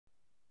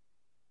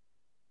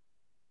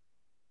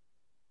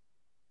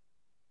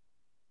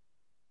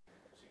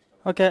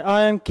Okay,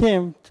 I am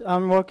Kim.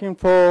 I'm working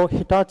for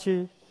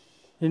Hitachi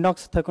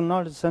Linux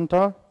Technology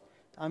Center.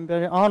 I'm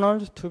very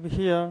honored to be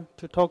here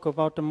to talk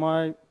about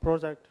my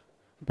project,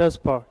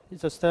 VESPR.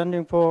 It's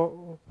standing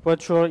for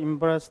Virtual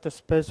Embedded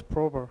Space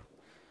Prober.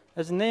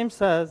 As the name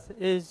says,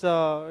 it's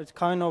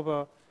kind of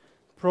a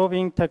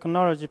probing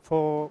technology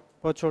for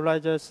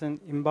virtualization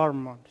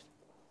environment.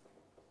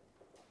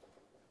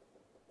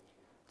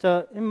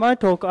 So in my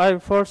talk, I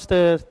first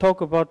talk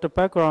about the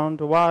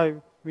background, why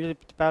we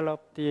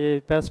developed the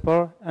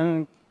VESPR,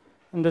 and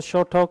in the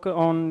short talk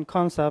on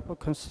concept,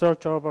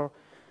 construct of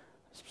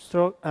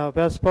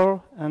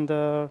VESPR, and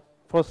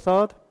for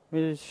third,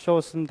 we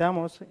show some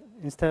demos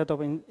instead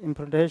of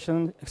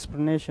implementation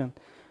explanation.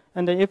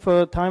 And if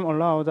time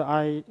allowed,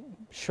 I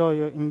show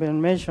you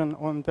information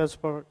on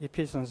VESPR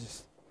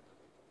efficiencies.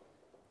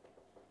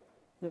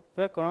 The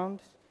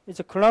background is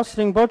a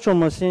clustering virtual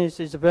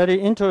machines is a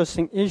very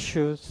interesting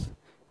issue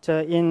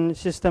in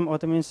system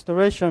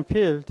administration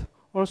field,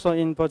 also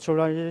in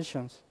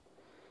virtualizations.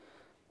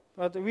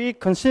 But we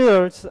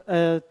considered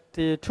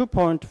the 2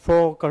 points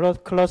for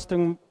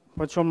clustering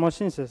virtual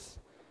machines.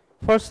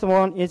 First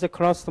one is a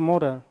cluster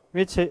model,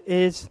 which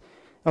is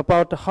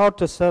about how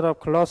to set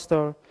up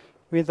cluster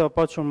with the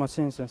virtual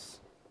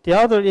machines. The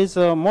other is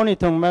a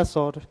monitoring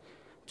method,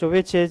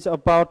 which is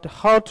about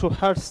how to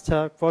health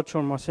check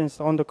virtual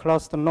machines on the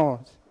cluster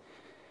nodes.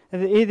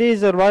 And it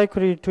is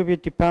likely to be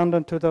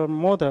dependent to the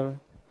model.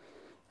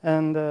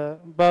 And,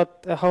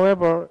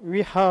 however,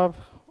 we have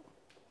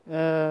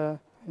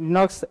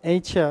Linux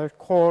HL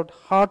called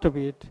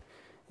Heartbeat.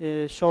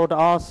 It showed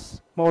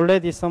us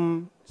already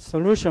some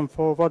solution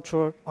for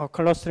virtual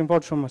clustering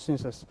virtual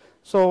machines.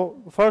 So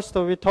first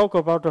we talk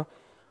about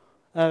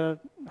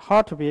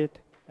Heartbeat,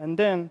 and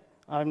then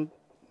I'm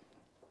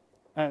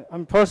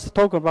first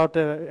talk about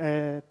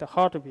the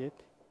Heartbeat.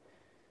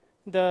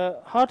 The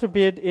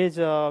Heartbeat is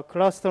a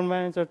cluster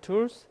manager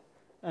tools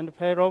and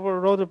failover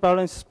load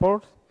balance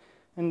support.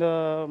 And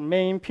the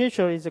main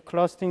feature is a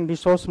clustering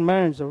resource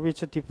manager,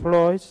 which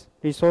deploys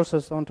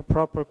resources on the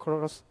proper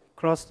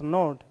cluster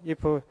node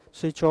if a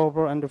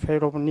switchover and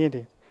failover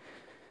needed.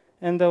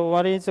 And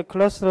what is a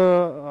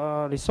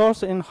cluster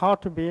resource in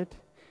Heartbeat?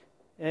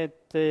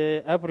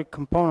 Every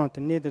component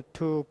needed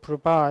to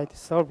provide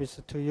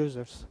service to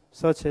users,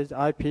 such as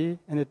IP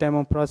and the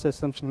demo process,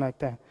 something like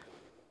that.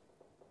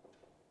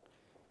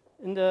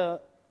 And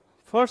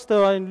first,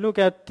 I look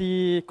at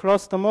the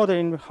cluster model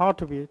in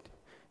Heartbeat.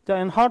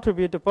 In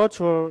Heartbeat, the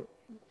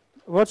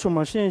virtual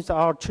machines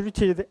are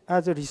treated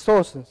as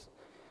resources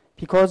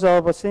because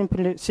of a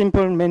simple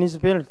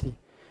manageability.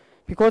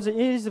 Because it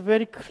is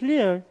very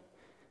clear,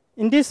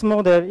 in this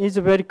model, it is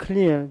very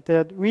clear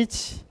that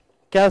which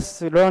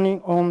gets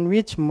running on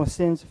which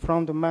machines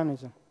from the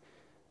manager.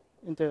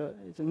 The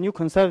new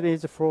concept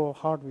is for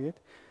Heartbeat.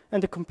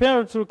 And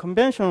compared to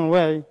conventional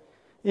way,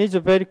 it is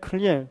very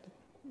clear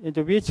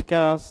which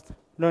gets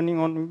running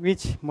on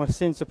which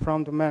machines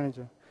from the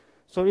manager.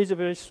 So it's a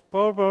very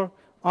superb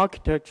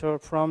architecture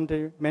from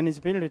the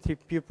manageability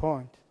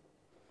viewpoint.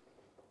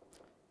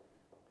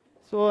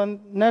 So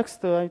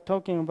next, I'm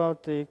talking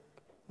about the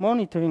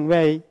monitoring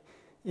way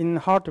in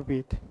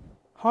Heartbeat.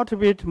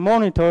 Heartbeat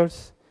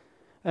monitors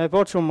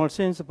virtual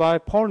machines by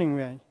polling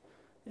way.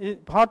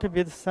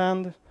 Heartbeat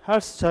sends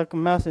health check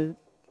message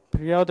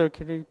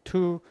periodically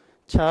to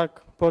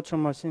check virtual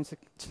machines'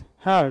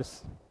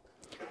 health.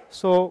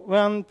 So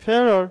when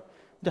failure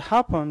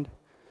happened,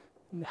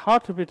 the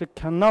Heartbeat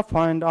cannot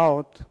find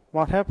out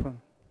what happened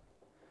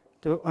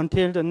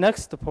until the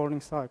next polling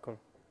cycle.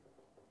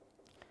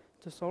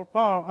 So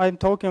far, I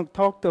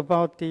talked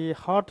about the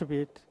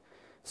Heartbeat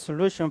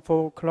solution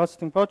for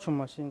clustering virtual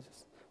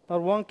machines.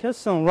 But one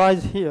question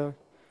rises here,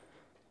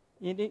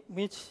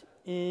 which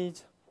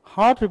is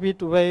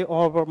Heartbeat way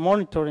of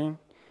monitoring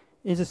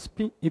is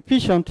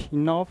efficient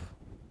enough.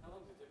 How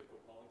long is a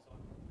typical polling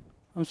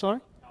cycle? I'm sorry?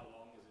 How long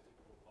is a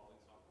typical polling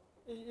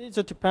cycle?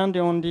 It's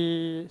depending on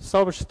the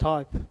service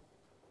type.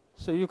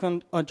 So you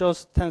can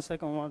adjust 10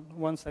 seconds,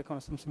 1 second,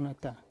 or something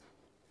like that.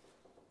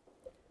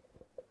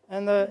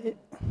 And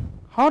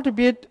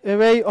Heartbeat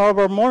way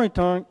of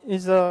monitoring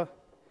is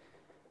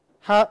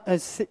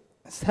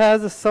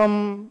has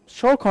some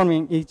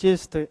shortcoming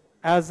exist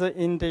as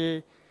in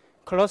the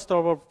cluster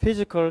of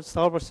physical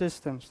server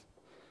systems.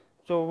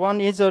 So one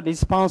is a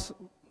response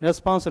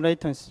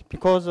latency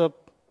because of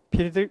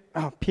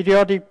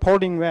periodic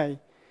polling way.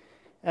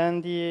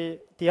 And the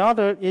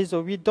other is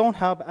we don't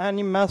have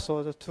any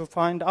method to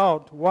find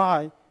out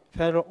why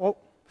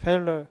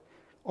failure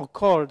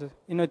occurred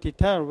in a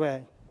detailed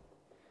way.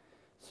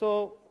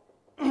 So,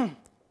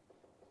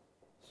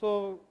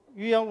 so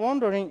we are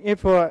wondering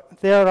if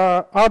there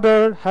are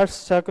other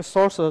health check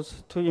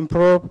sources to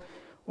improve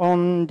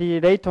on the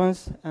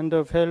latency and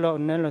the failure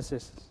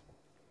analysis.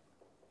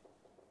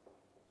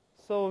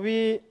 So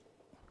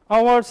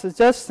our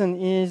suggestion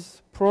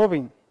is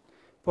probing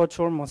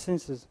virtual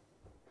machines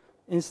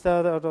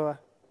instead of the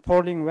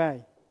polling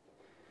way.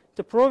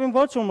 The probing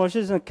virtual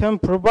machines can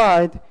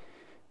provide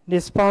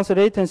response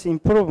latency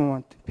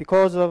improvement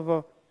because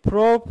of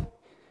probe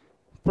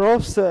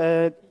probes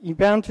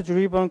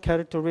event-driven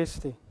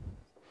characteristic.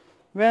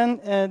 When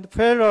the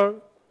failure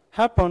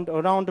happened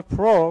around the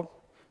probe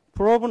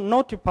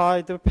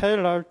notified the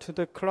failure to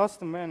the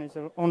cluster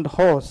manager on the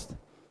host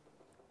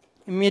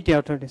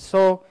immediately.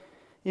 So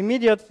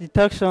immediate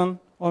detection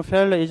of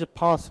failure is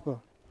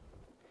possible.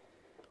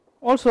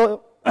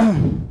 Also,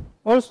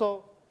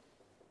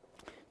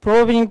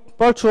 probing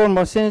virtual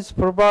machines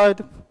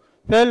provide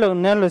failure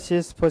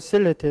analysis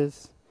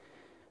facilities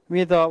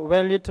with a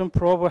well-written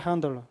probe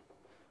handler.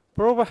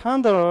 Probe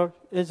handler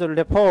is a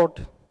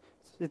report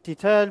the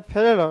detailed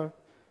failure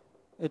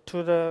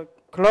to the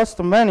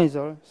cluster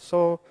manager,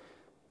 so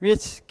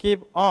which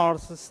give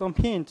us some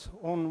hints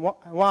on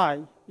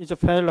why is a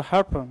failure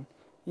happen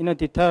in a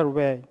detailed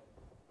way.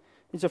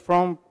 It's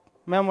from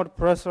memory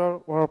pressure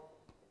or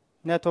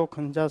network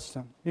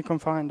congestion. We can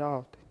find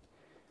out.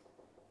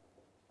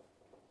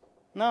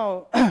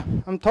 Now,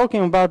 I'm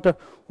talking about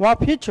what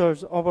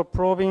features of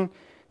probing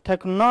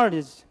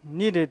technologies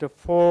needed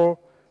for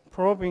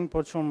probing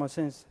virtual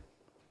machines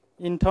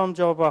in terms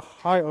of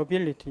high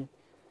ability.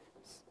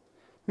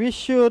 We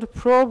should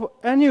probe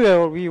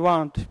anywhere we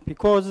want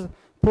because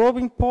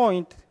probing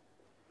point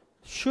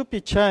should be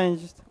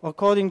changed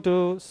according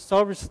to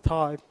service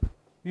type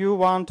you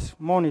want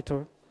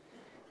monitor.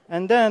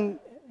 And then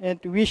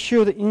we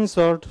should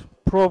insert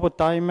probe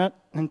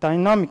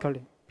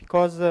dynamically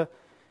because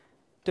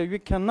we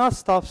cannot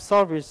stop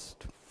service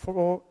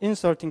for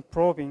inserting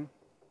probing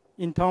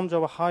in terms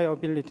of high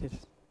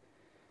abilities.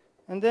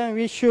 And then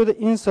we should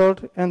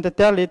insert and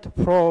delete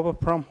probe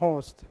from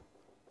host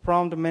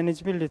from the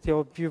manageability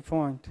of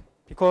viewpoint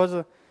because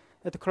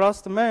the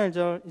cluster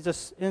manager is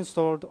just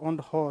installed on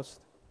the host.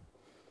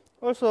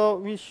 Also,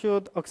 we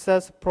should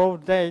access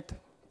probe date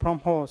from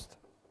host.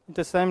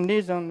 The same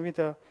reason with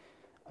the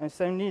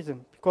same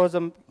reason because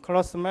the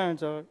cluster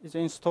manager is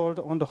installed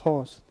on the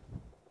host.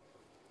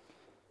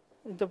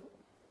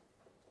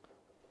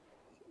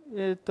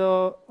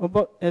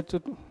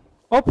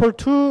 Upper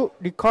two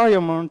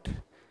requirement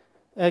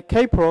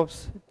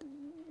K-probes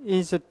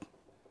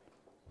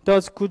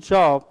does good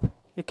job.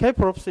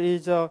 K-probes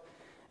is the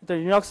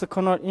Linux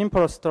kernel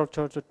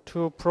infrastructure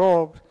to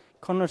probe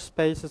kernel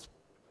space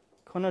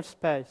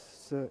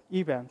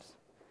events.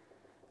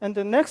 And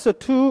the next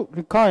two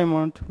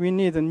requirement, we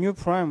need a new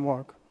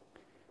framework.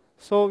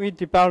 So we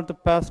developed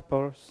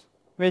Edsall,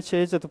 which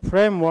is the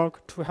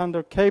framework to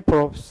handle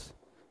K-probes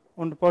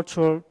on the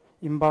virtual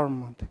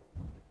environment.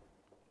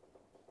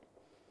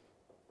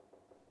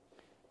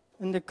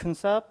 In the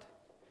concept,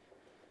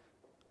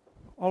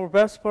 our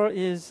Edsall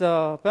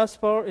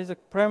is a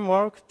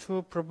framework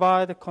to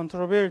provide the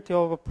controllability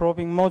of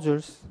probing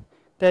modules.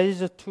 There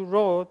is to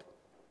load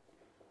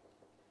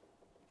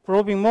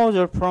probing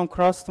module from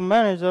cluster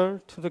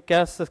manager to the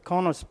guest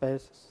kernel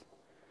spaces.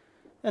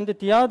 And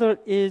the other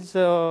is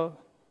the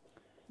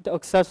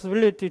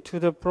accessibility to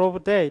the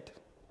probe date.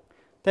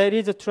 There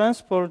is a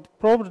transport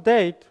probe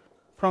date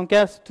from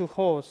guest to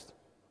host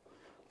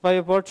by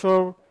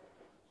virtual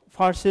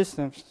file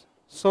systems.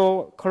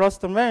 So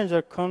cluster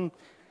manager can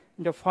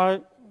the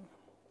file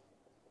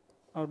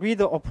read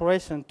the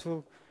operation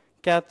to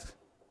get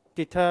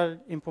detailed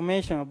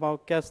information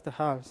about guest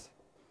house.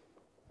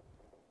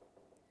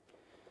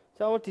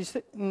 So our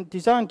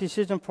design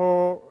decision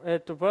for the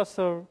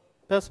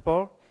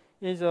Edsall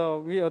is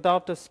we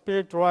adopt a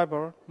spirit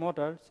driver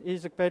model.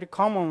 It's a very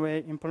common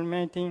way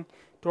implementing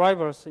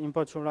drivers in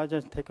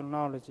virtualization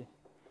technology.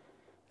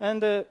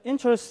 And the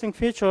interesting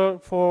feature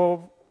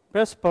for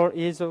Edsall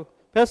is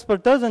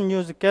Edsall doesn't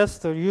use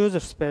guest user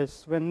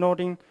space when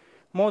loading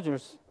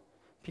modules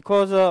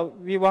because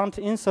we want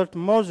to insert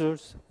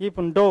modules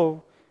even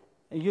though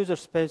user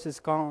space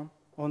is gone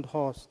on the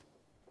host.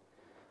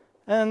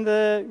 And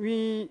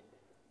we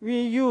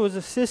use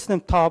a system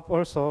top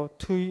also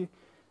to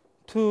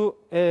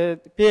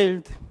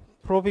build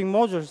probing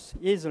modules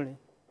easily.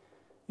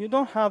 You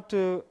don't have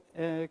to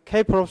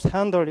K-probes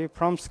handle it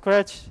from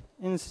scratch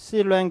in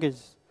C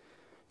language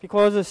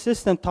because the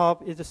system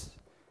top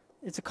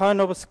it's a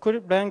kind of a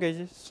script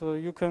language, so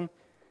you can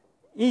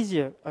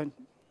easier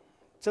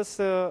just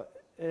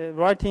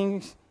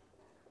writing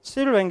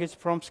C language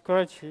from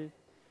scratch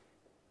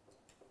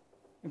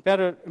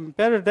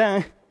better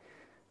than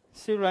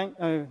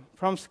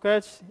from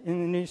scratch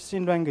in C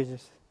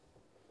languages.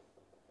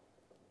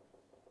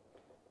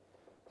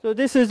 So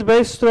this is the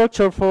base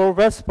structure for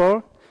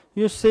Edsall.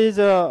 You see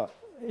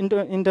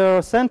in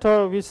the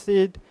center we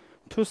see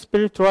two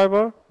spirit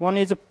driver. One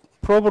is a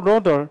probe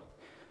loader.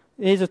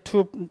 Is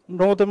to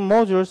load the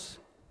modules,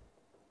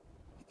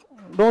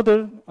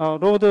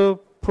 load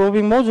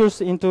probing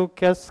modules into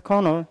guest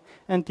kernel,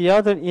 and the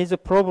other is a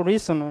probe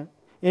listener.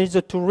 It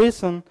is to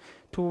listen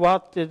to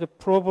what the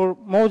probe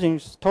module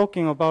is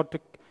talking about the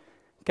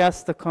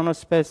guest kernel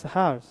space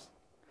has.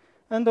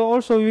 And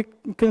also we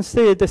can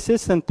see the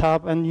system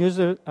tab and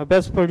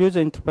Edsall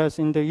user interface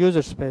in the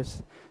user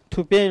space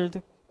to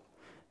build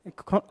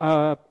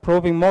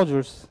probing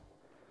modules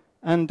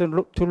and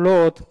to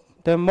load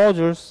the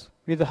modules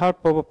with the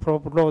help of a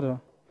probe loader.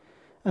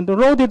 And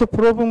loaded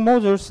probing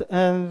modules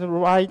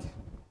and write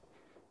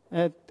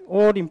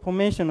all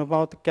information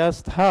about the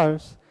guest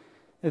health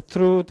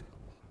through the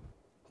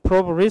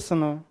probe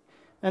listener,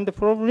 and the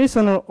probe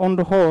listener on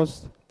the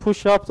host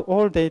push up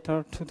all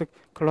data to the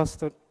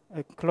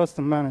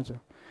cluster manager.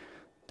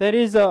 There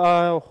is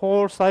a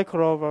whole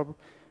cycle of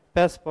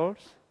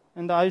Vespers,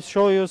 and I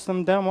show you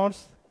some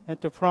demos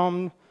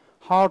from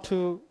how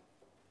to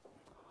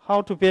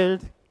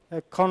build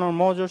kernel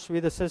modules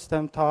with the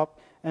system top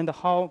and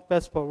how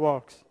Vesper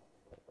works.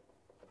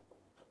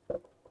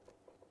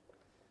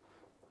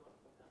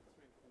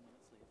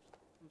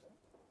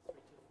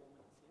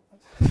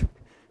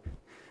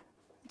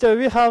 So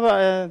we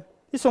have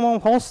this one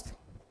host,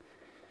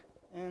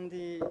 and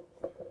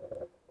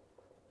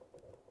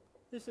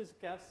this is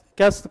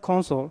guest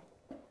console.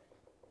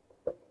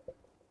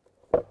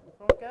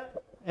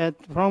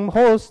 From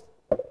host,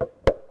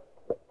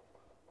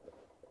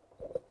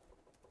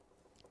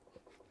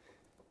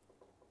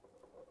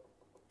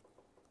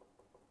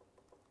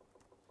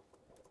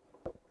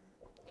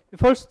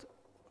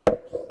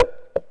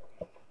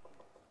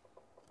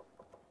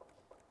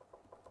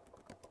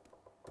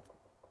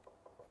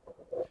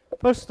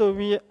 First,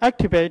 we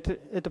activate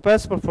the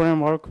Vesper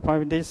framework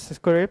by this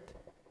script,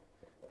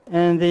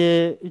 and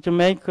it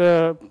make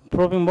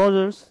probing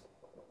modules.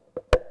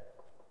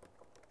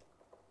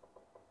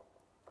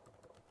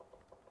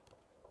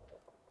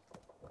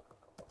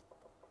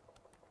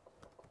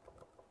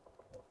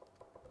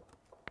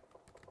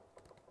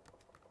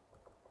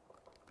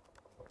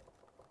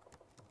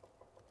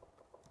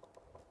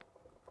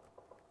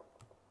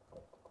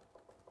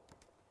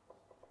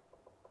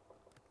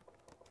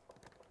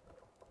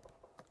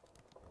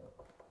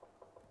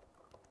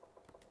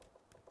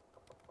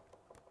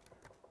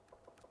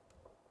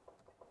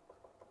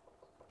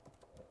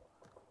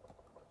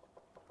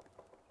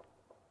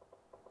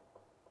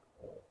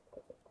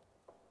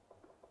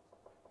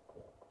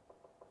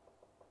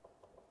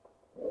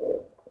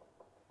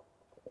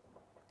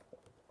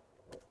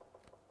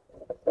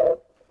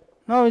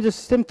 Now the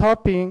system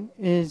topping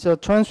is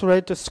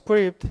translate the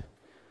script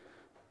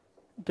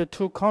the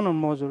two kernel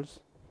modules.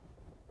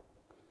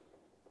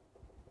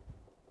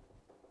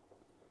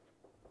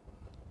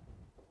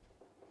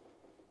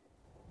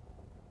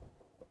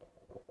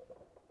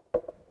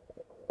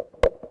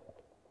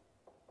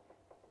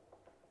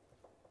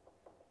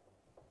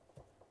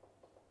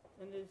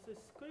 And the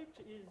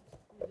script is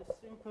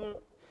simple.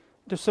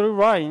 The 3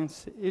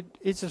 lines. It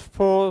is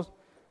for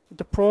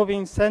the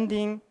probing, send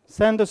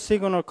the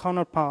signal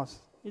kernel path.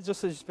 It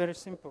just is very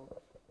simple.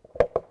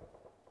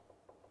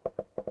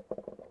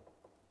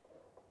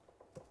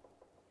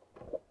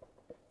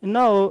 And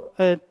now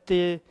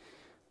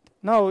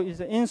now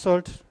is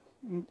insert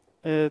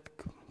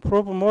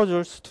probe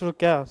modules to the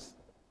gas.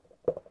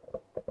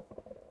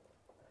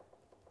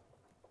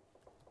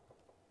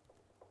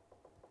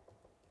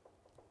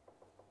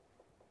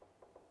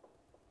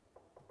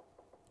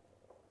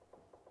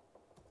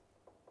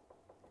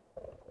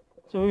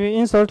 So we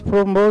insert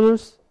probe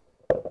modules.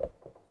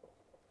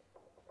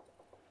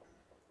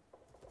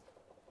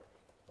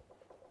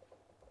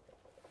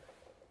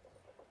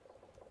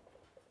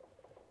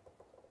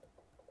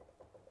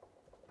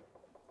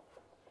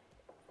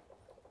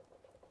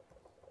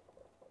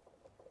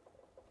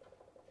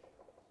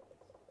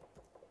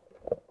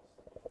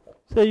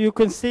 So you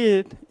can see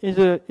it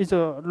is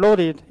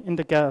loaded in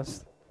the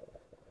gas.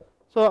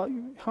 So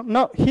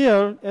now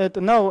here,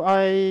 now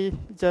I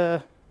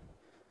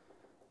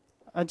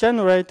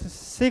generate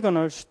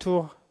signals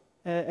to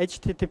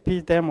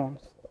HTTP demos.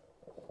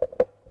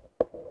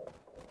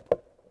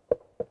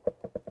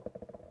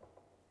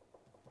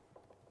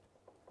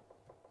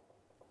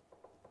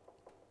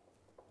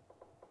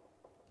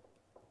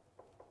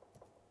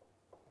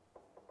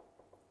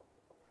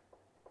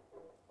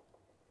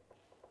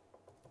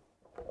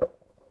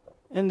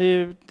 And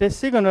the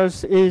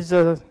signals is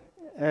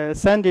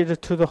sent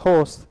it to the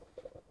host.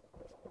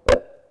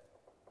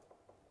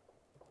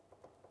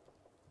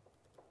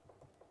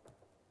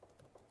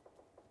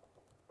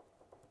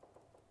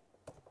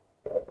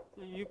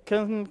 You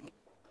can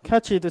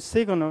catch the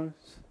signals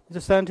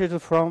sent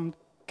it from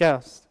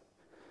gas.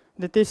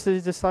 This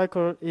is the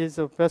cycle is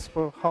a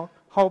Vesper,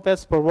 how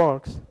Vesper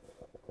works.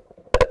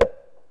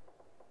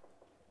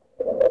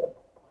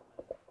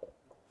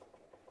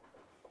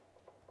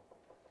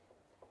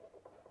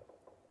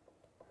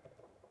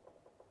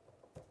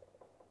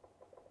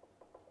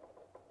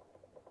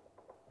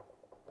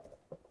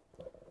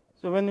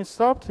 So when it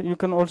stopped, you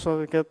can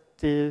also get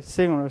the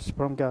signals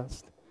from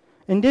gas.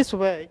 In this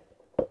way,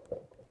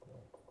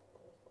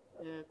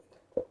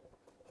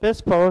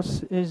 Vesper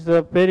is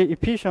very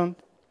efficient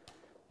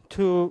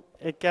to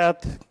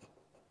get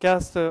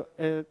gas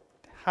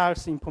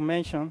health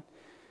information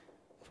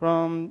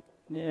from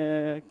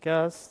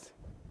gas.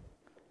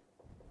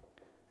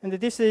 And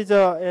this is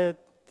the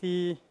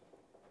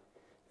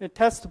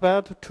test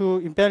bed to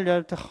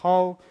evaluate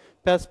how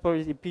Vesper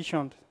is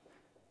efficient.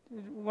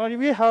 Well,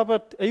 we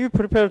have you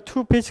prepare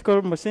 2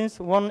 physical machines,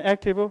 one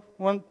active,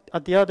 one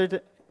at the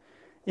other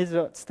is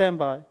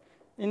standby.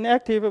 In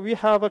active, we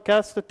have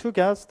 2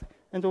 guests,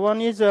 and one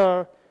is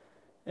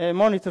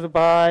monitored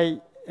by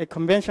a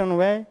conventional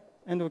way,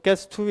 and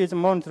guess 2 is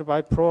monitored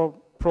by probe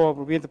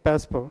with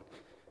Vesper.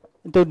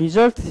 The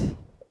result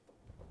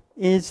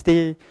is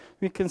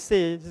we can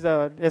see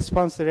the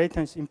response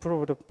latency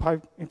improved by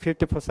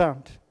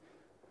 50%.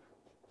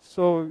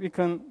 So we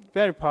can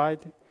verify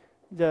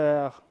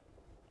the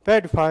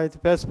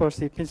Vesper's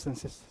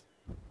efficiencies.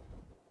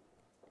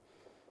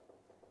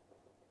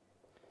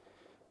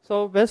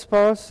 So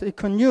Vesper's, it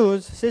can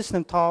use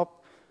system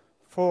top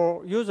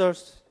for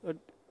users.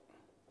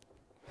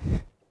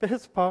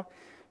 Vesper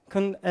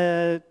can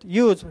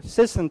use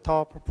system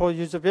top for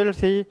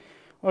usability.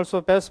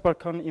 Also, Vesper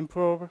can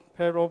improve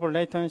failover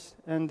latency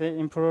and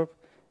improve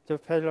the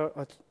failure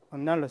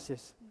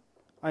analysis.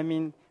 I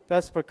mean,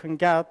 Vesper can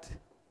get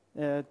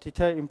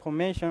detailed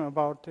information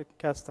about the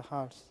cast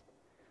health.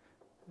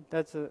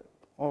 That's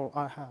all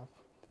I have.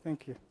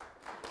 Thank you.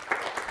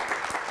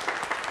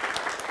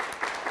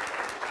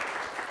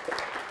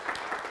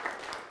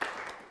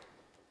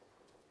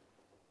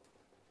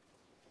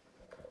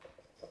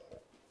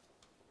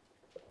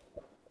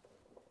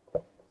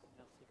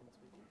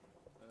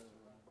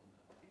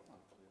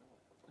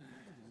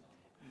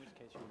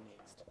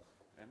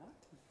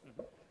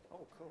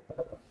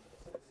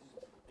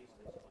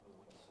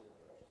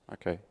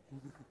 Okay.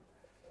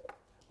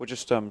 We'll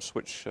just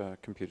switch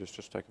computers,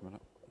 just take a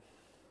minute.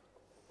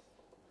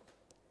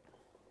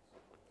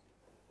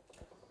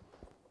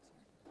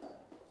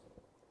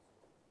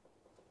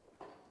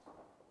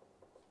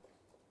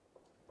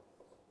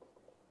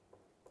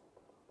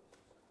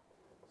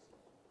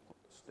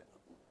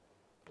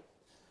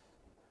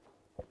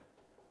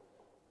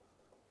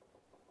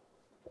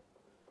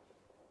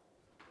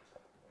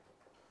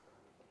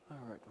 All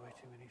right, way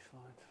too many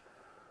slides.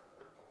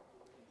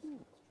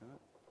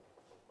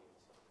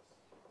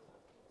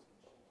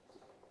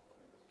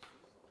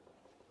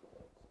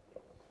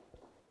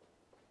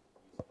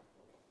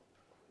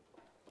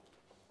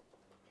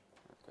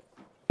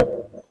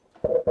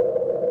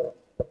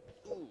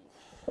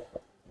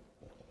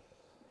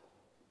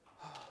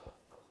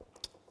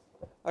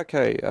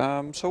 Okay,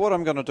 so what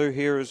I'm going to do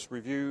here is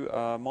review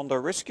Mondo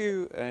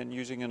Rescue and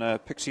using in a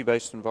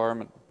Pixie-based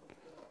environment.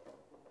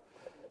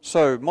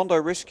 So Mondo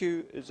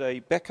Rescue is a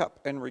backup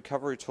and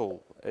recovery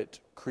tool. It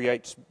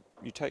creates,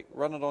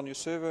 run it on your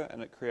server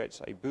and it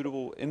creates a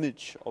bootable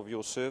image of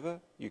your server.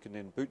 You can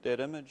then boot that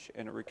image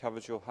and it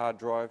recovers your hard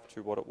drive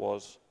to what it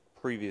was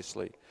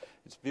previously.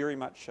 It's very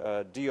much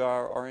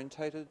DR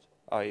orientated.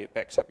 It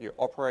backs up your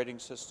operating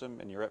system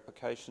and your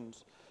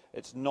applications.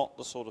 It's not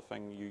the sort of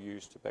thing you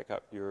use to back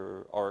up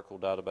your Oracle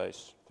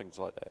database, things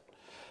like that.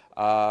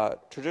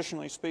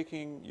 Traditionally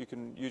speaking, you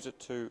can use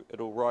it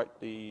it'll write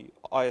the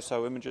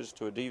ISO images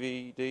to a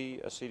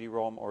DVD, a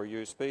CD-ROM or a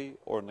USB,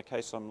 or in the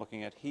case I'm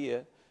looking at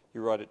here,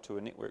 you write it to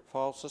a network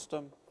file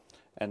system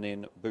and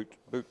then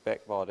boot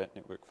back via that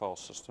network file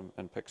system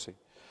in Pixie.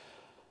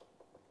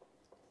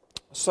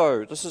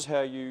 So this is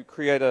how you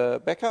create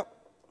a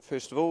backup.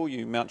 First of all,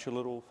 you mount your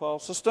little file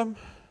system,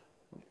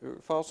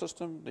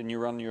 then you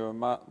run your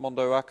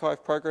Mondo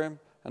archive program,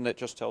 and that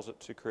just tells it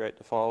to create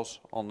the files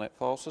on that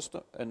file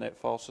system, in that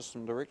file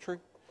system directory.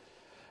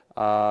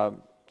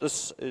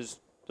 This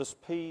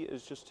P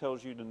just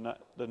tells you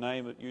the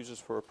name it uses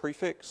for a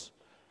prefix,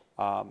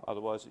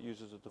 otherwise it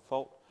uses a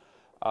default.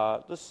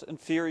 This in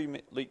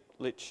theory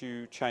lets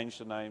you change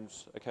the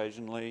names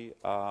occasionally.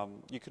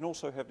 You can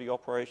also have the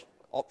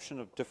option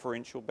of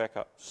differential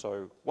backup.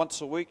 So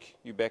once a week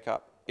you back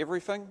up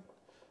everything,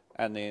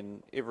 and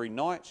then every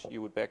night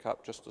you would back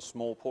up just a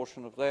small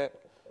portion of that.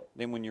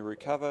 Then when you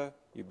recover,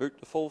 you boot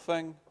the full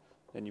thing,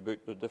 then you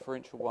boot the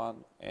differential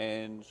one,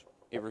 and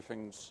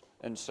everything's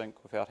in sync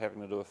without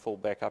having to do a full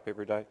backup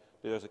every day.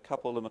 There's a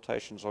couple of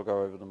limitations, I'll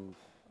go over them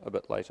a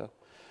bit later.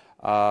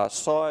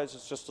 Size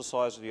is just the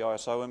size of the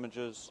ISO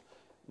images.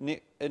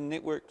 In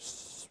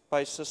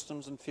network-based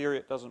systems, in theory,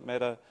 it doesn't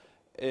matter.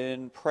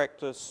 In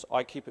practice,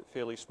 I keep it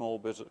fairly small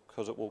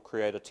because it will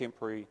create a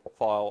temporary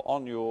file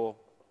on your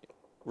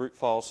root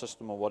file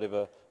system or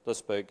whatever this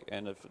big,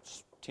 and if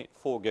it's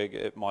 4 gig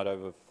it might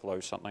overflow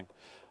something.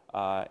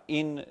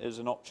 N is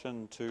an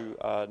option to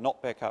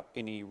not back up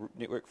any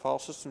network file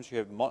systems you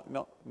have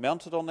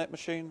mounted on that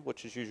machine,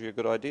 which is usually a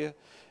good idea,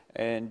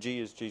 and G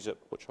is gzip,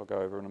 which I'll go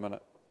over in a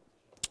minute.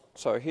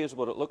 So here's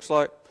what it looks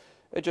like.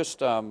 It just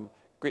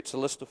gets a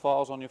list of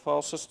files on your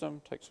file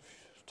system,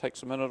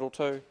 takes a minute or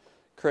two,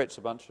 creates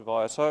a bunch of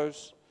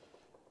ISOs,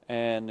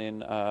 and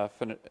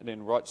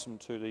then writes them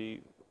to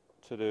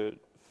the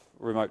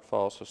remote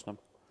file system.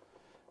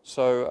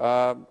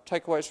 So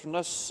takeaways from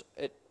this,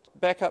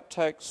 backup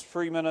takes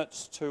 3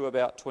 minutes to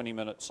about 20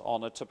 minutes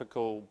on a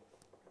typical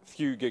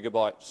few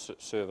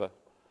gigabyte server.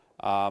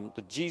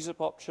 The gzip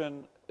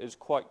option is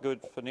quite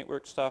good for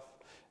network stuff.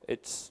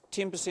 It's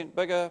 10%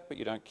 bigger, but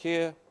you don't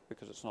care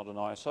because it's not an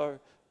ISO,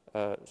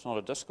 it's not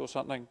a disk or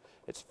something.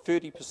 It's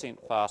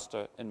 30%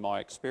 faster in my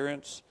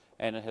experience,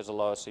 and it has a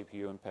lower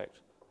CPU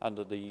impact.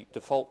 Under the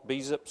default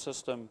bzip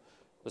system,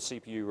 the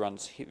CPU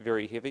runs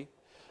very heavy.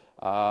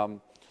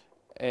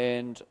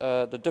 And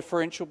the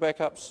differential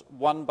backups,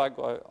 one bug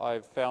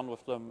I've found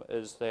with them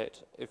is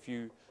that if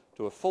you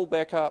do a full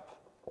backup,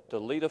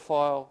 delete a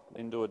file,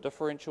 then do a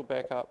differential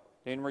backup,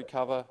 then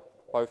recover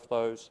both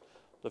those,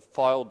 the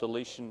file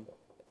deletion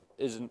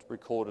isn't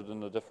recorded in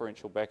the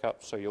differential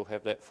backup, so you'll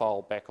have that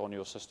file back on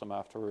your system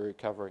after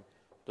recovery.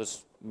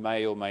 This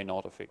may or may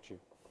not affect you.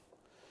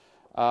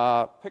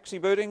 Pixie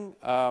booting,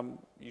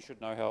 you should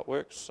know how it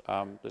works.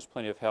 There's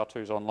plenty of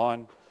how-tos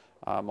online.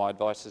 My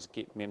advice is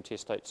get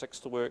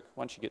memtest86 to work.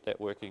 Once you get that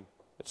working,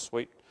 it's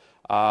sweet.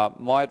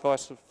 My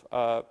advice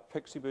of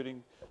Pixie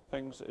booting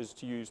things is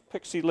to use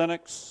Pixie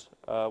Linux,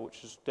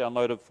 which is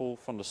downloadable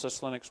from the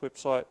SysLinux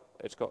website.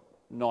 It's got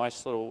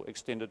nice little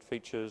extended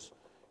features,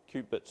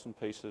 cute bits and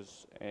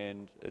pieces,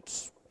 and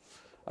it's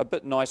a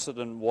bit nicer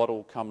than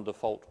what'll come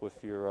default with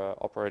your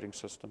operating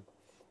system.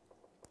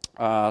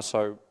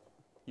 So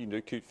you can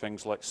do cute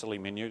things like silly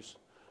menus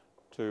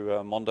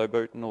to Mondo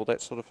boot and all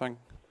that sort of thing.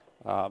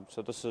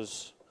 So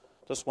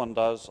this one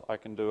does, I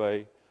can do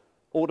a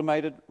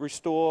automated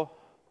restore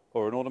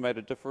or an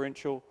automated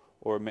differential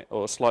or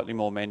a slightly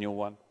more manual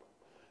one,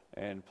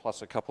 and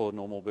plus a couple of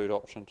normal boot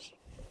options.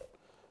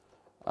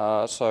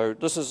 So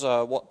this is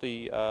what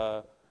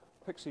the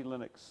Pixie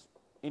Linux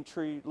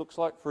entry looks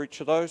like for each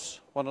of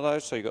those, one of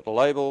those. So you've got the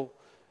label,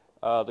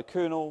 the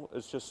kernel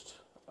is just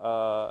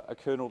a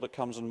kernel that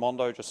comes in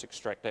Mondo, just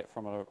extract that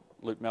from a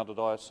loop-mounted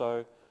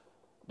ISO.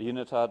 The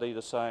initRD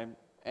the same,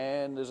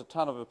 and there's a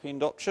ton of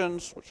append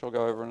options, which I'll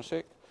go over in a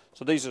sec.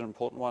 So these are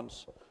important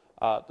ones.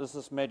 There's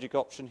this magic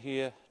option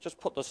here, just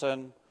put this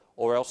in,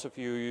 or else if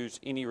you use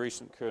any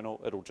recent kernel,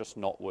 it'll just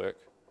not work,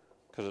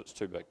 because it's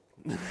too big.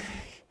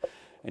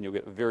 And you'll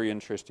get a very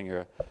interesting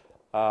error.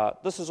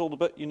 This is all the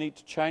bit you need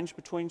to change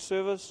between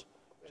servers.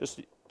 Just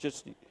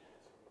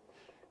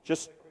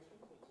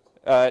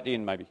at the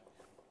end maybe.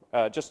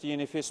 Just the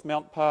NFS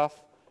mount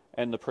path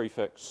and the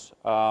prefix.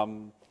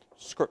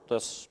 Script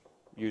this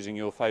using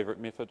your favorite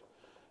method.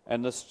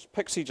 And this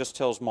Pixie just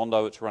tells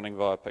Mondo it's running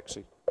via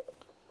Pixie.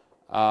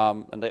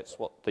 And that's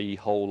what the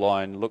whole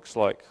line looks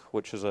like,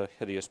 which is a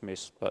hideous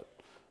mess, but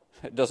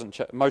it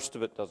doesn't most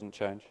of it doesn't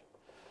change.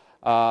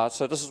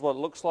 So this is what it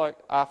looks like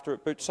after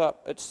it boots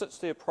up. It sits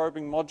there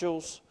probing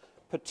modules.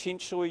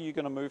 Potentially you're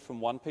going to move from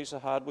one piece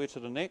of hardware to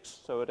the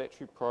next, so it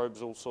actually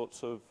probes all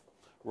sorts of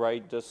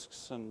RAID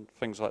disks and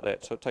things like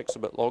that, so it takes a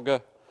bit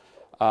longer.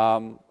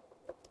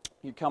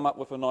 You come up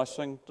with a nice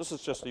thing. This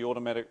is just the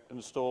automatic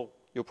install.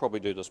 You'll probably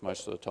do this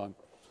most of the time.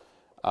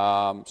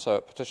 So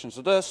it partitions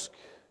the disk,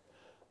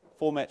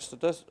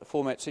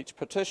 formats each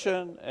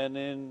partition, and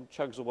then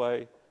chugs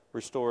away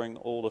restoring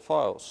all the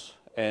files.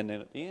 And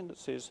then at the end it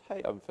says,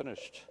 hey, I'm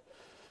finished.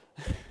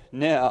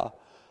 Now,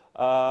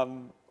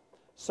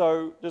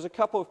 so there's a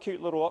couple of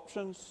cute little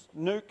options.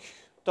 Nuke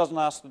doesn't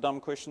ask the dumb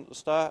question at the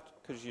start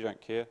because you don't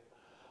care.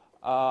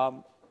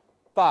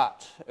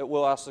 But it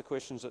will ask the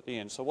questions at the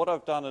end. So what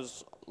I've done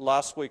is,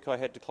 last week I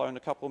had to clone a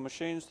couple of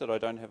machines that I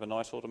don't have a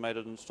nice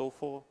automated install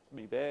for,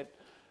 me bad.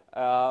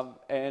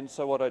 And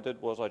so what I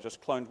did was I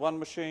just cloned one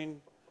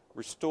machine,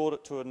 restored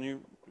it to a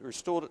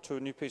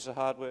new piece of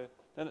hardware.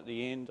 Then at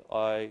the end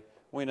I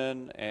went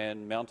in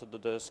and mounted the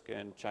disk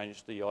and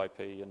changed the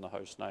IP and the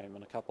host name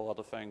and a couple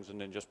other things, and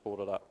then just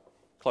brought it up.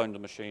 Cloned the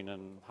machine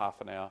in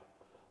half an hour.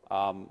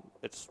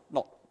 It's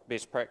not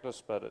best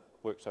practice, but it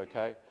works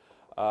okay.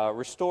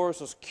 Restore is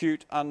this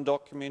cute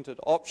undocumented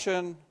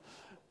option,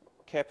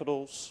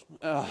 capitals,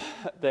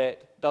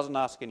 that doesn't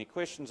ask any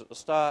questions at the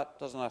start,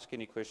 doesn't ask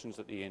any questions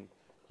at the end.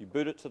 You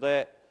boot it to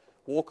that,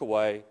 walk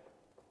away,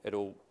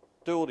 it'll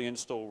do all the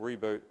install,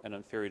 reboot, and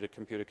in theory the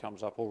computer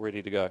comes up all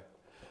ready to go.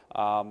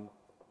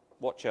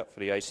 Watch out for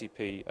the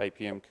ACP,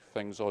 APM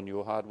things on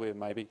your hardware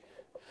maybe.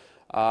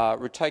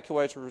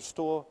 Takeaway to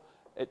restore,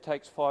 it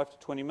takes 5 to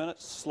 20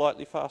 minutes,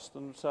 slightly faster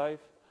than save.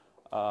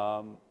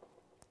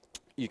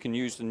 You can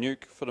use the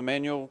nuke for the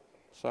manual.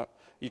 So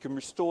you can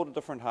restore to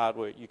different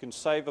hardware. You can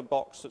save a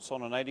box that's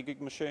on an 80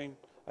 gig machine,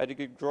 80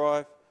 gig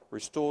drive,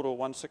 restore to a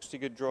 160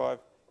 gig drive,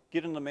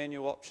 get in the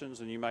manual options,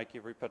 and you make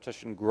every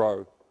partition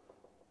grow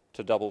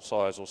to double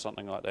size or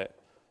something like that.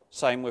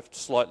 Same with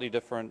slightly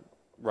different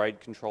RAID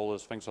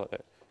controllers, things like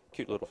that.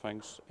 Cute little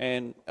things.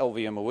 And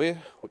LVM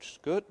aware, which is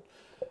good.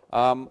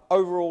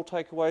 Overall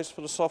takeaways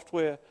for the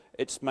software,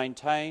 it's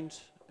maintained,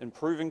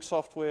 improving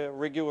software,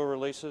 regular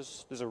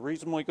releases. There's a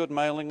reasonably good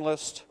mailing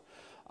list.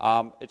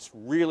 It's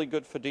really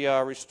good for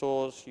DR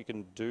restores. You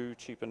can do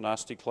cheap and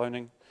nasty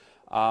cloning.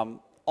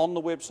 On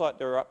the website,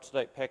 there are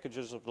up-to-date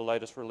packages of the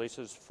latest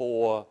releases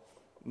for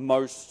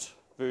most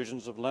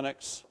versions of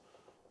Linux,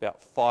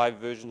 about 5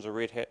 versions of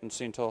Red Hat and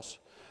CentOS.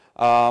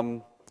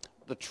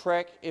 The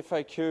track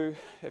FAQ,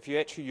 if you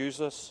actually use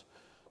this,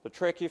 the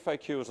track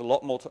FAQ is a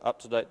lot more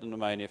up-to-date than the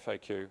main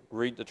FAQ.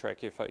 Read the track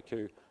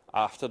FAQ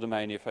after the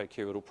main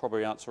FAQ. It'll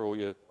probably answer all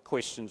your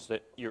questions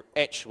that you're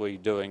actually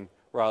doing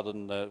rather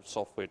than the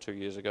software 2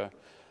 years ago.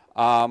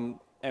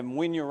 And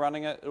when you're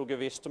running it, it'll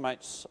give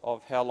estimates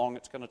of how long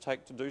it's going to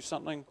take to do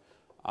something.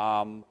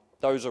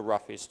 Those are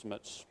rough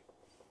estimates.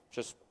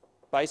 Just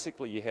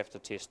basically you have to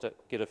test it,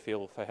 get a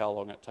feel for how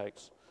long it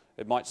takes.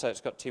 It might say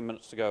it's got 10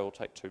 minutes to go, it'll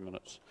take 2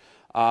 minutes.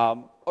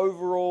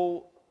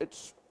 Overall,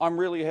 I'm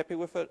really happy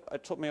with it.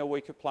 It took me a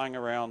week of playing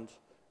around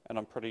and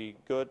I'm pretty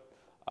good.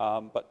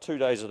 But 2 or 3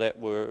 days of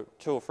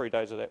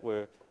that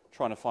were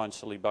trying to find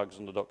silly bugs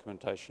in the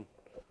documentation.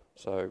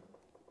 So,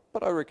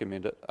 but I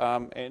recommend it.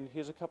 And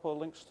here's a couple of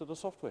links to the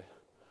software.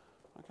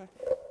 Okay.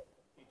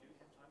 You do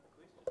have time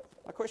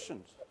for questions?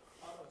 Questions?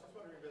 I was just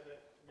wondering about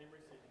that memory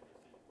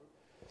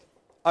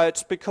setting.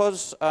 It's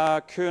because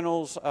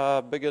kernels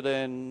are bigger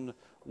than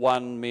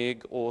 1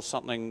 meg or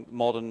something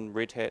modern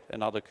Red Hat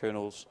and other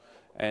kernels,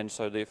 and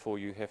so therefore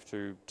you have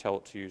to tell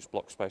it to use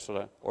block space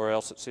or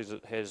else it says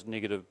it has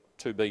negative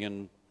 2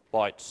 billion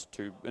bytes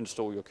to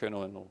install your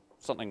kernel in, or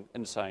something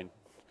insane.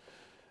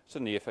 It's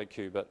in the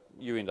FAQ, but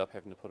you end up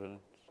having to put it in.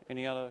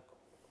 Any other?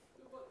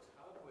 What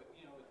hardware,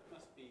 you know, it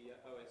must be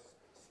OS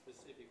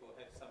specific or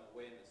have some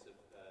awareness of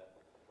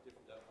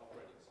different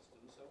operating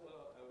systems. So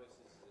what OS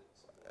is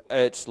it?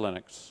 It's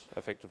Linux,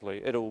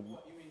 effectively. It'll.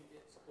 What, you mean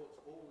it supports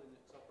all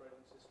Linux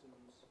operating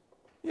systems?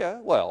 Yeah,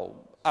 well,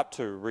 up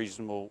to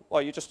reasonable.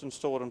 Well, you just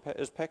install it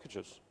as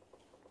packages.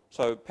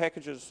 So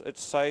packages, it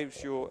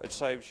saves your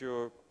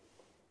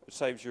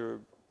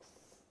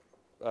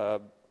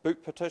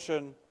boot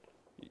partition,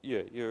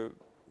 your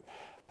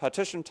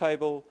partition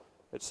table.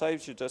 It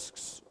saves your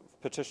disks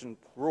partition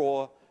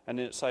raw, and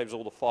then it saves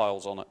all the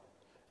files on it,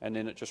 and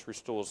then it just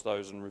restores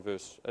those in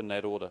reverse in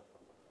that order.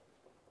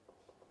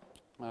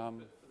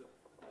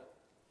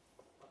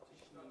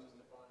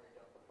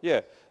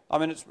 Yeah, I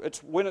mean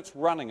it's when it's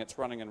running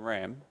in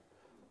RAM,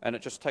 and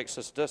it just takes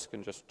this disk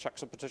and just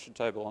chucks a partition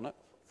table on it,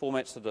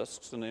 formats the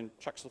disks, and then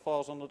chucks the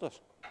files on the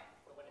disk.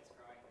 But when it's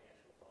growing the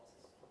actual file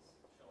systems,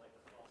 surely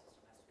the file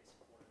system has to be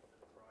supported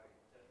for the grow.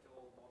 Do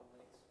all modern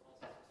Linux file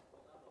systems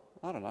support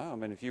that? I don't know. I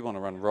mean, if you want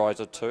to run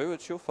Riser 2,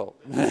 it's your fault.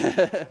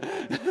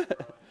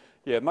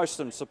 Yeah, most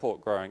of them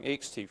support growing.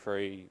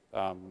 ext3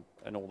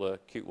 and all the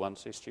cute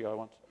ones, SGI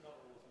ones. Not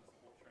all of them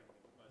support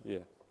shrinking, but most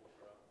Yeah.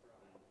 support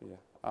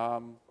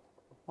growing. Yeah.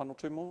 One or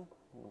two more?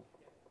 Or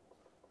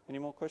any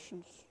more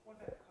questions? What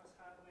about cross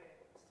hardware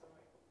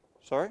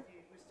storage? Sorry?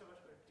 We still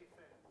got a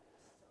different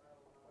style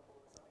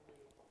motherboard, something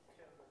we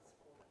kernel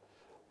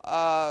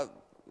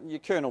support. Your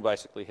kernel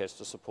basically has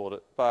to support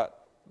it,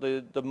 but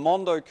the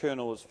Mondo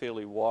kernel is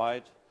fairly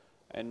wide,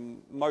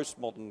 and most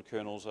modern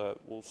kernels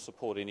will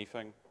support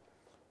anything.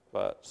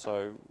 But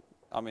so,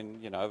 I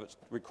mean, you know, if it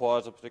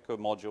requires a particular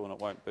module and it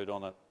won't boot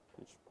on it,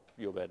 it's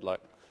your bad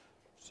luck.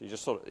 So you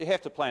just you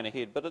have to plan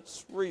ahead, but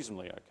it's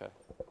reasonably okay.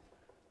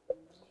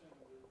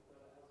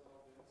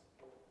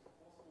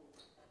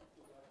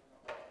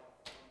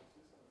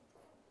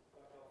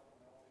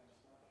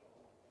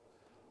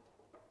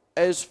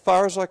 As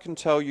far as I can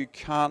tell, you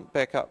can't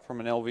back up from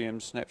an LVM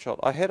snapshot.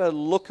 I had a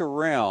look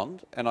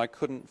around and I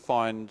couldn't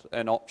find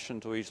an option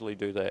to easily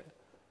do that.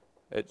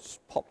 It's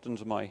popped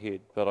into my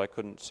head, but I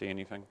couldn't see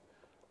anything. You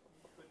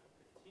could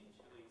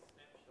potentially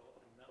snapshot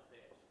enough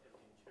as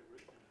in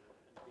chroot and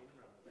then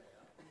run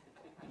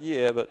backup.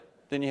 Yeah, but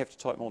then you have to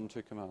type more than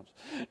 2 commands.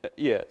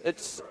 Yeah,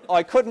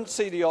 I couldn't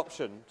see the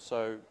option,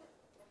 so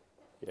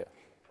yeah.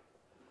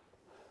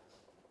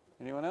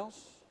 Anyone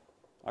else?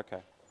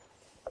 Okay.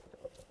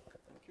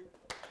 Thank you.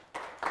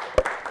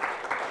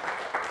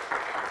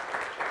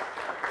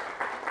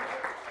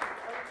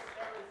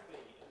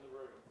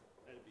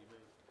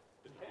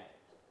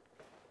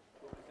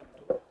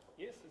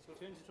 Yes, it's your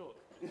turn to talk.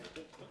 You? Do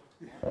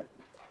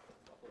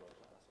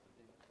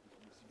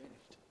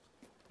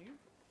you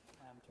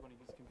want to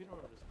use the computer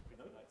or just bring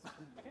the notes?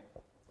 Okay.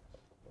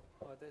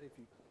 Hide that if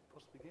you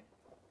possibly can.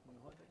 Can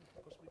you hide that if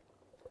you possibly can?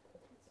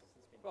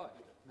 Right.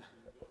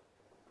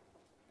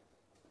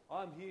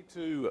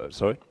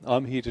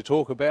 I'm here to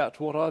talk about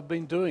what I've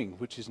been doing,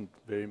 which isn't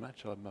very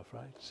much, I'm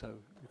afraid, so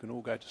you can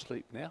all go to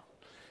sleep now.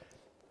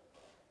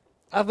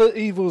 Other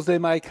evils there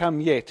may come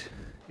yet.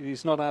 It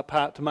is not our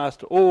part to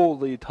master all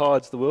the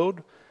tides of the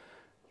world,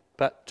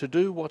 but to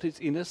do what is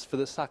in us for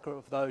the succour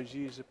of those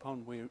years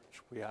upon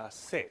which we are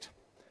set.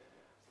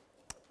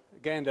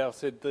 Gandalf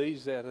said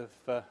these out of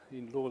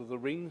in Lord of the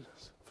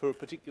Rings for a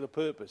particular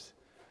purpose,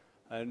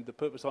 and the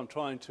purpose I'm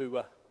trying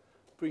to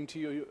bring to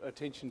your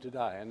attention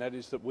today, and that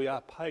is that we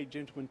are paid,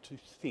 gentlemen, to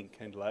think,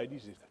 and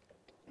ladies, if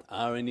there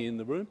are any in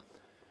the room,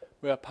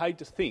 we are paid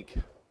to think.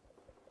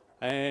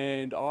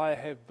 And I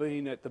have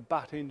been at the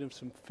butt end of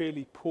some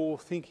fairly poor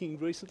thinking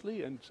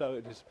recently, and so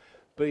it has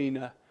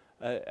been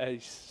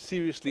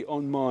seriously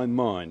on my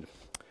mind.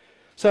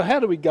 So how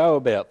do we go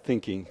about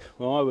thinking?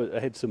 Well, I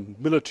had some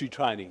military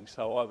training,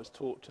 so I was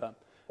taught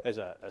as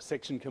a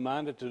section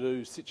commander to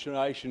do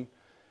situation,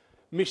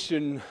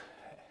 mission,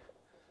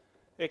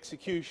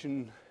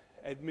 execution,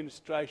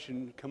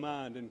 administration,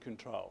 command and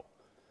control,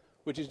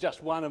 which is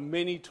just one of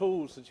many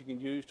tools that you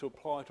can use to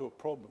apply to a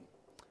problem.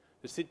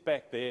 To sit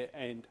back there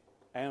and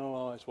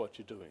analyse what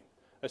you're doing.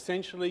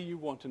 Essentially, you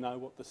want to know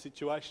what the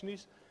situation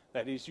is.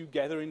 That is, you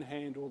gather in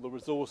hand all the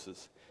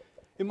resources.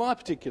 In my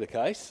particular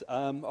case,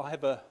 I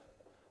have a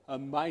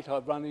mate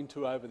I've run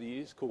into over the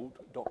years called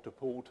Dr.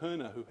 Paul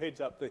Turner, who heads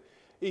up the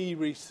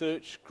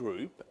e-research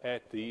group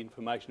at the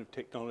Information of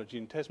Technology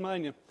in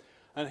Tasmania.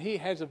 And he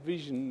has a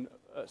vision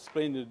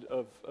splendid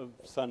of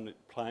sunlit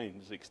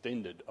plains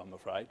extended, I'm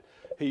afraid.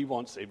 He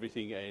wants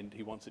everything and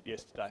he wants it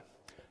yesterday.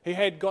 He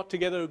had got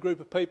together a group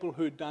of people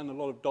who'd done a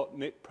lot of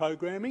 .NET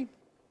programming,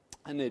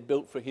 and they'd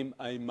built for him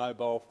a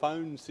mobile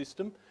phone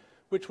system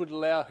which would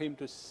allow him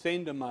to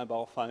send a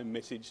mobile phone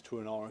message to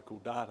an Oracle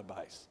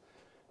database.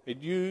 It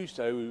used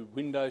a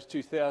Windows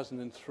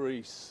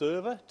 2003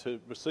 server to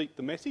receive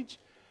the message,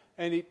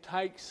 and it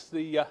takes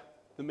the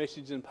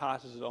message and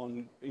passes it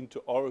on into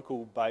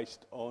Oracle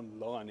based on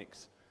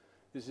Linux.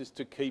 This is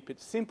to keep it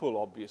simple,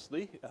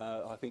 obviously.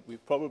 I think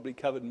we've probably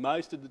covered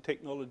most of the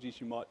technologies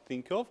you might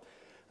think of,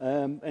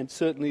 and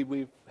certainly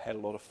we've had a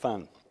lot of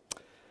fun.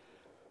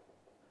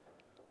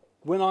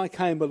 When I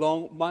came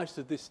along, most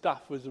of this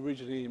stuff was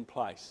originally in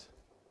place.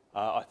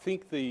 I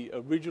think the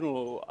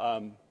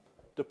original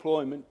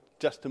deployment,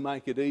 just to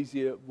make it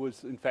easier,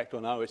 was in fact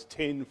on OS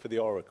 10 for the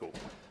Oracle.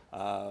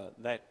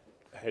 That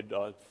had,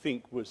 I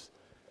think, was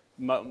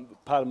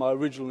part of my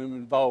original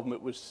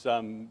involvement was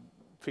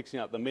fixing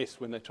up the mess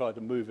when they tried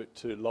to move it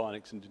to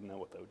Linux and didn't know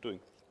what they were doing.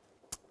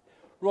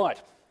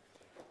 Right.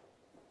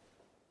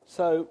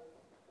 So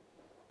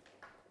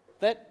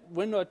that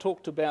when I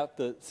talked about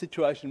the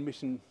situation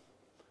mission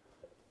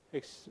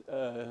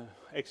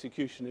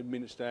execution,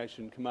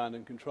 administration, command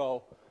and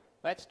control,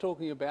 that's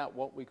talking about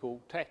what we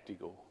call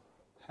tactical,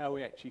 how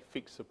we actually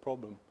fix a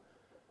problem.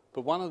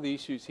 But one of the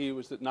issues here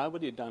was that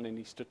nobody had done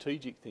any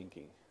strategic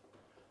thinking.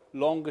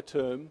 Longer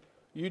term,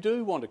 you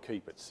do want to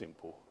keep it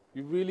simple.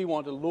 You really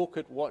want to look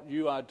at what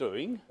you are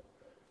doing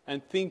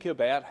and think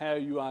about how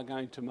you are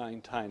going to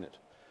maintain it.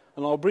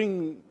 And I'll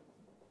bring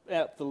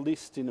out the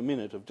list in a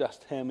minute of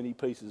just how many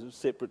pieces of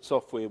separate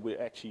software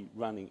we're actually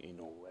running in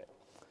all that.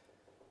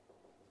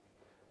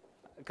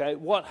 Okay,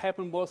 what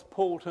happened was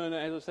Paul Turner,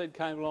 as I said,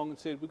 came along and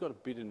said, we've got a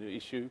bit of an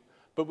issue,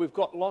 but we've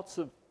got lots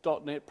of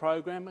 .NET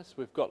programmers,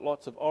 we've got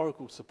lots of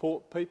Oracle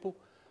support people.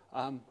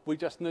 We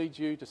just need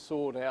you to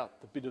sort out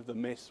the bit of the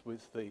mess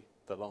with the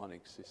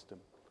Linux system.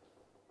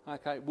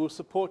 Okay, we'll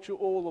support you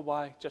all the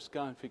way, just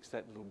go and fix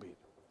that little bit.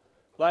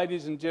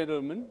 Ladies and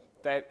gentlemen,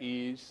 that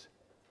is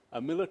a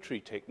military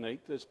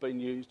technique that's been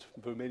used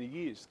for many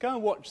years. Go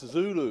and watch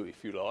Zulu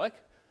if you like.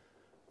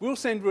 We'll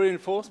send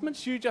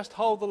reinforcements, you just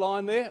hold the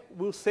line there,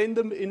 we'll send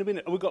them in a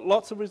minute. We've got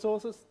lots of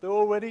resources, they're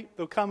all ready,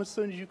 they'll come as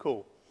soon as you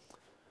call.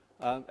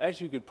 As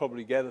you could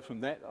probably gather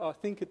from that, I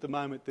think at the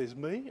moment there's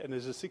me and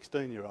there's a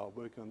 16-year-old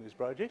working on this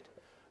project,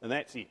 and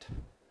that's it.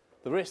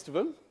 The rest of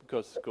them,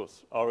 because of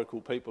course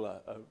Oracle people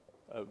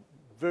are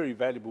very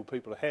valuable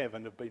people to have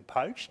and have been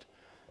poached.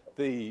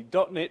 The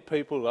 .NET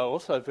people are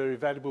also very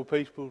valuable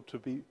people to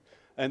be,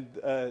 and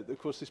of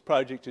course this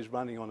project is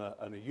running on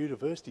a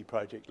university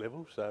project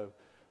level, so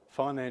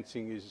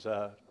financing is,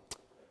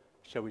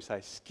 shall we say,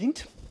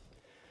 skint.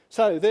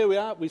 So there we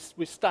are,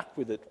 we're stuck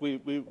with it.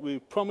 We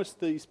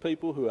promised these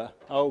people who are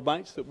old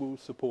mates that we'll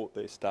support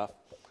their stuff.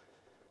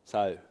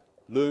 So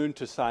learn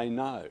to say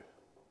no.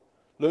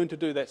 Learn to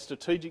do that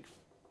strategic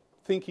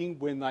thinking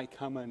when they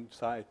come and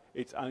say,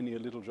 it's only a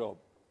little job.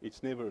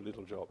 It's never a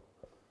little job.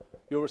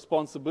 Your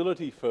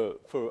responsibility for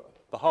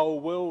the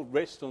whole world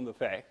rests on the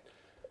fact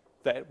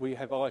that we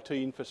have IT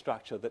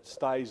infrastructure that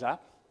stays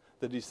up,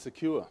 that is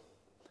secure.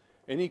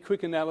 Any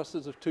quick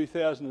analysis of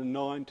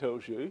 2009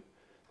 tells you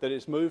that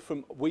it's moved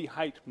from we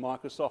hate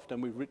Microsoft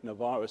and we've written a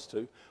virus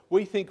to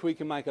we think we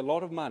can make a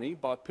lot of money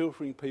by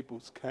pilfering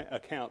people's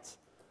accounts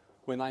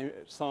when they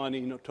sign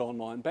in to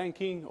online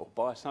banking or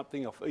buy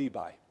something off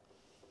eBay.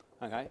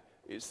 Okay?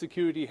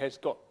 Security has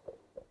got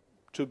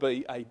to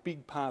be a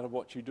big part of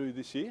what you do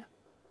this year.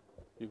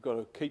 You've got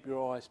to keep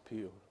your eyes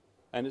peeled.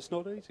 And it's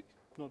not easy.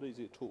 Not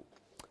easy at all.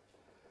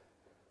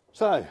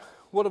 So,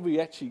 what have we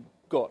actually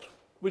got?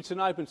 It's an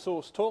open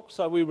source talk,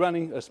 so we're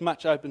running as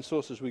much open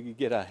source as we could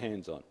get our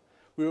hands on.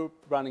 We're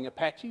running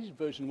Apache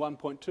version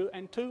 1.2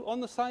 and 2 on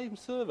the same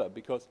server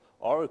because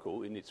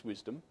Oracle, in its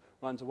wisdom,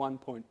 runs a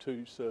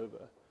 1.2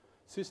 server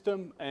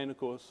system, and of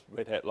course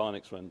Red Hat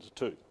Linux runs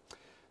 2.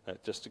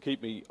 Just to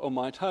keep me on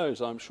my toes,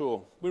 I'm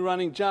sure. We're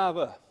running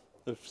Java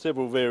of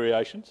several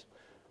variations.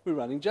 We're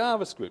running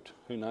JavaScript.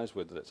 Who knows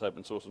whether that's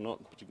open source or not,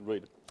 but you can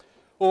read it.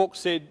 Orc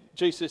said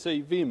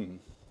GCC Vim.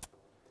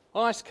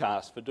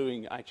 Icecast for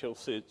doing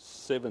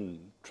HL7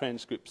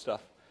 transcript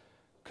stuff.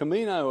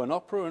 Camino and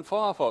Opera and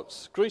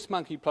Firefox. Grease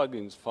Monkey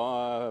plugins,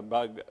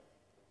 Firebug.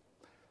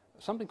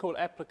 Something called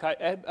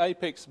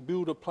Apex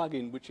Builder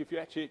plugin, which if you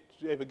actually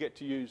ever get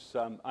to use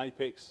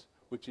Apex,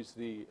 which is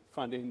the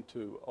front end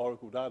to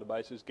Oracle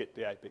databases, get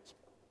the Apex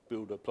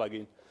Builder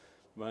plugin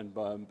run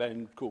by a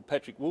band called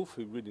Patrick Wolf,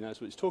 who really knows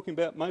what he's talking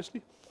about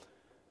mostly.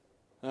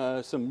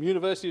 Some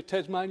University of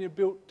Tasmania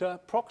built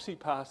proxy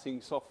passing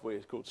software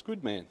called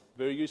Squidman.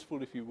 Very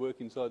useful if you work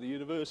inside the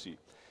university.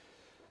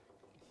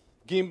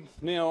 GIMP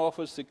now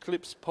offers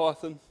Eclipse,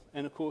 Python,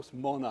 and of course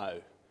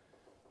Mono.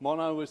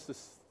 Mono is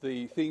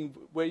the thing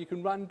where you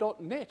can run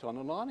 .NET on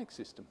a Linux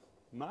system.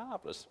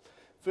 Marvellous.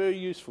 Very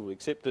useful,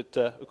 except that,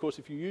 of course,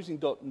 if you're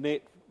using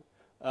 .NET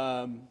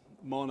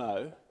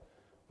Mono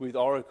with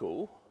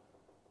Oracle,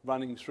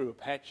 running through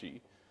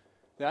Apache,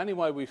 the only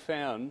way we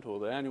found, or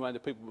the only way the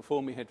people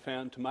before me had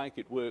found to make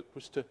it work,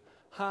 was to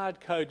hard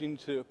code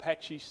into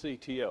Apache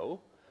CTL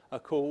a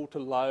call to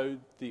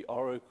load the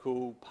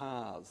Oracle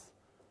paths.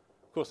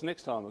 Of course, the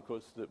next time, of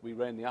course, that we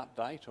ran the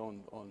update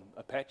on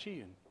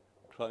Apache and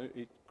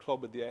it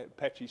clobbered the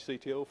Apache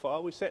CTL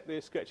file, we sat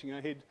there scratching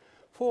our head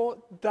for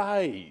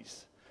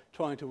days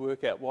trying to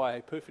work out why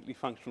a perfectly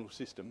functional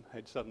system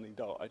had suddenly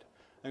died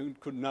and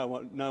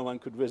no one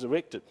could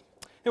resurrect it.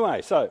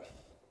 Anyway, so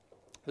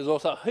there's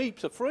also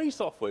heaps of free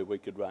software we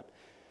could run.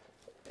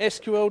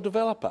 SQL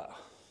Developer,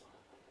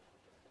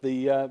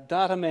 the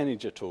data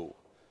manager tool.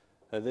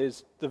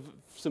 There's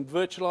some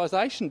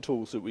virtualization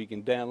tools that we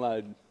can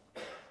download.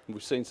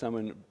 We've seen some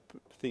in the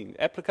thing.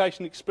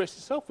 Application Express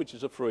itself, which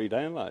is a free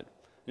download.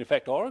 In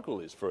fact, Oracle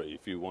is free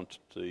if you want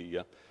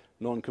the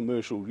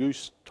non-commercial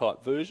use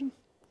type version.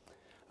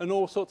 And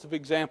all sorts of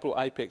example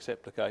Apex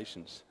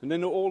applications. And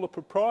then all the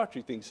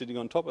proprietary things sitting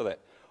on top of that.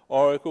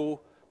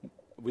 Oracle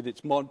with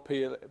its mod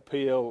PL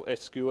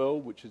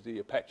SQL, which is the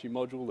Apache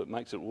module that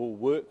makes it all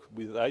work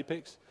with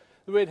Apex.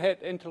 The Red Hat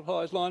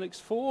Enterprise Linux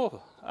 4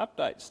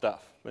 update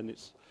stuff. And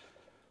it's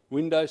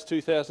Windows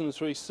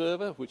 2003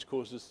 server, which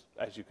causes,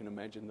 as you can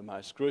imagine, the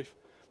most grief.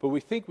 But we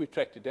think we've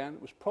tracked it down.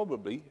 It was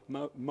probably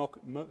the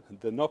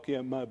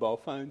Nokia mobile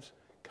phone's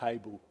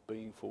cable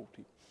being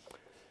faulty.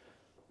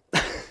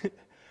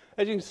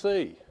 As you can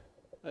see,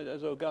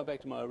 as I'll go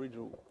back to my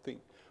original thing,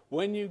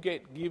 when you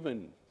get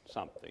given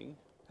something,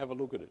 have a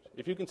look at it.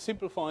 If you can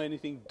simplify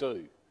anything,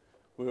 do.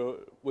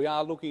 We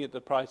are looking at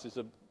the process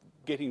of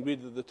getting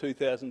rid of the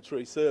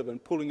 2003 server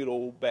and pulling it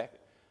all back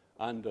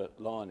under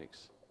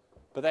Linux.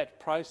 But that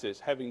process,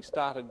 having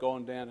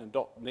gone down in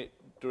 .NET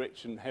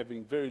direction,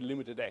 having very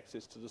limited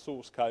access to the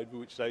source code for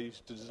which they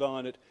used to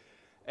design it,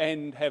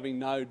 and having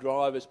no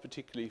drivers,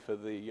 particularly for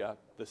the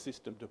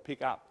system to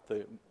pick up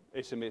the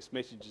SMS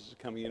messages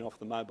coming in off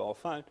the mobile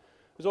phone,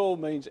 this all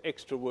means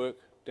extra work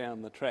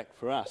down the track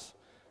for us.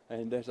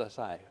 And as I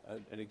say,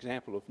 an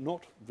example of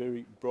not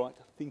very bright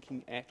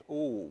thinking at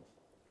all.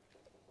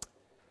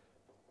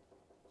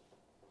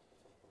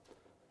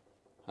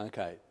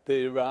 Okay,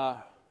 there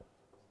are,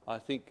 I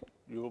think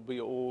you'll be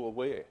all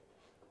aware,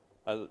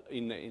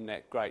 in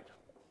that great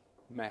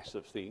mass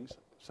of things,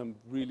 some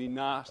really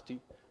nasty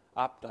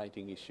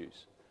updating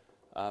issues.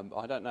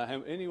 I don't know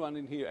how anyone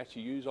in here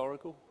actually use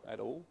Oracle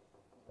at all.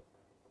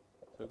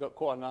 So we've got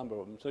quite a number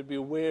of them. So be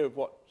aware of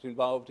what's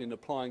involved in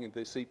applying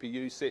the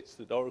CPU sets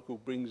that Oracle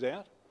brings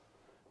out.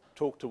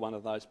 Talk to one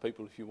of those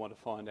people if you want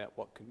to find out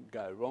what can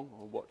go wrong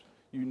or what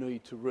you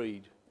need to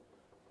read.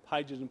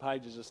 Pages and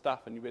pages of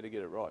stuff, and you better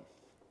get it right,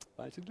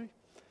 basically.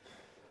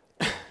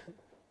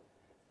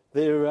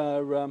 There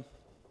are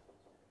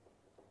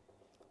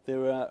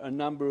a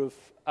number of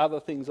other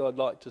things I'd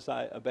like to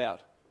say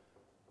about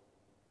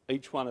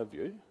each one of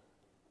you,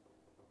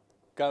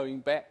 going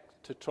back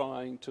to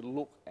trying to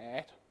look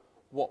at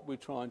what we're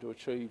trying to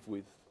achieve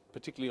with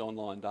particularly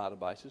online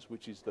databases,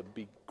 which is the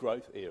big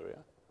growth area.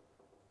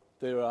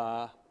 There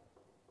are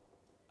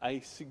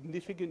a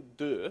significant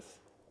dearth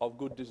of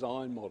good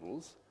design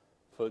models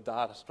for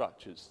data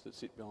structures that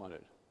sit behind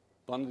it.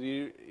 One of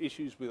the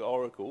issues with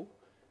Oracle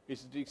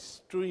is it's an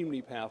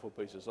extremely powerful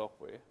piece of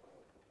software,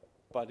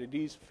 but it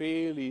is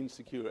fairly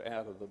insecure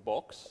out of the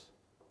box,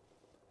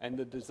 and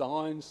the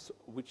designs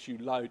which you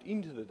load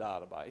into the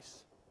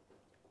database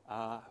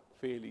are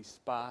fairly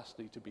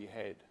sparsely to be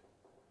had.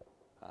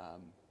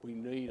 We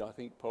need, I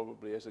think,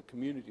 probably as a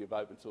community of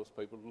open source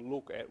people to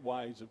look at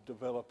ways of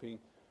developing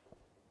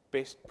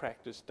best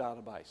practice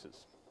databases.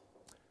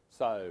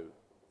 So,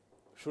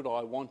 should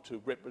I want to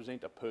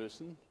represent a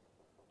person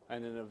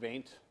and an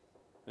event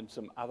and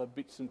some other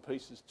bits and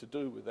pieces to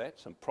do with that,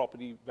 some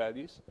property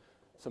values,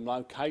 some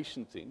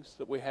location things,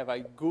 that we have a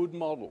good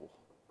model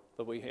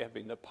that we have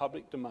in the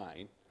public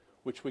domain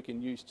which we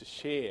can use to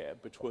share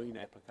between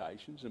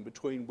applications and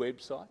between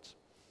websites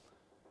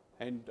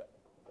and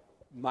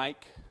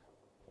make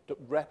the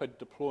rapid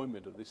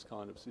deployment of this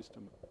kind of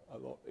system a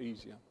lot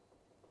easier.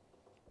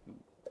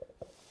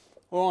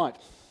 All right.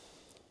 2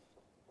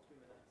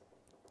 minutes.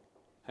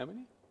 How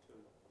many?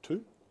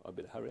 2. I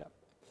better hurry up.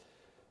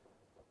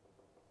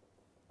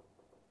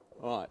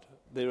 All right.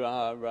 There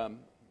are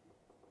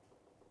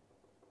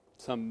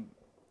some...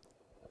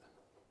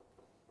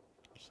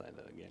 I'll say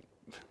that again.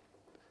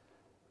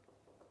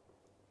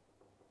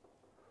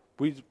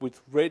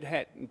 With Red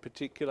Hat in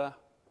particular,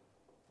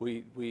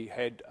 we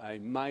had a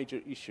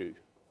major issue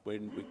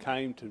when we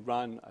came to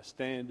run a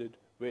standard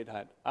Red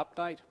Hat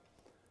update,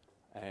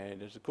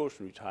 and as a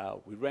cautionary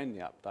tale, we ran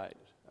the update.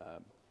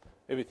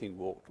 Everything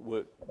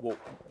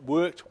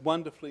worked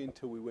wonderfully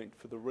until we went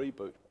for the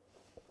reboot.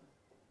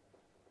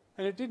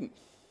 And it didn't.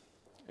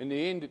 In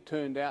the end, it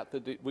turned out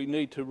that we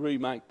need to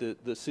remake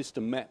the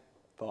system map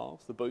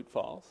files, the boot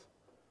files,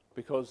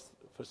 because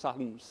for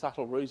some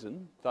subtle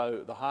reason,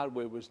 though the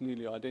hardware was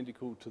nearly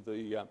identical to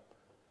the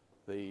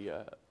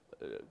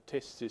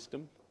test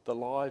system, the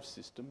live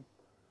system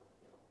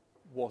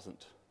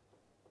wasn't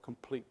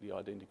completely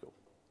identical.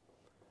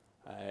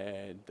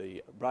 And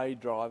the RAID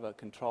driver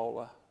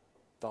controller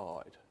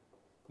died.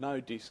 No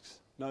disks,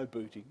 no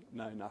booting,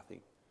 no nothing.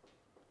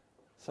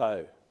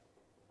 So,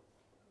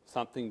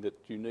 something that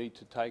you need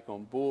to take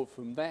on board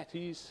from that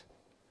is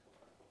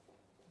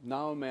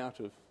no amount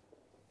of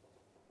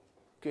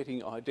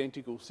getting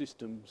identical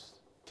systems,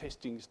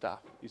 testing stuff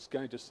is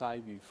going to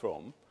save you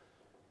from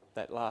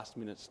that last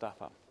minute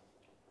stuff up.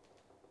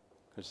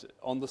 Because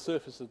on the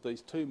surface of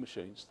these two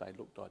machines, they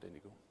looked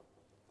identical,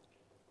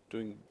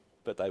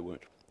 but they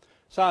weren't.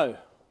 So,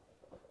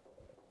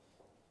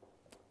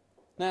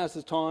 now's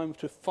the time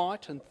to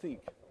fight and think.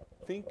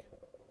 Think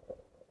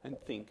and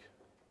think.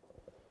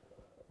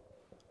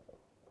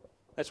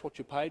 That's what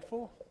you're paid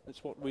for.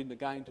 That's what we're in the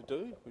game to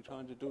do. We're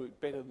trying to do it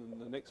better than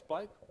the next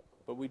bloke.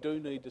 But we do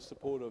need the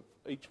support of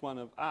each one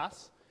of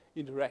us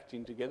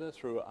interacting together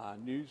through our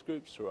news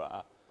groups, through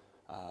our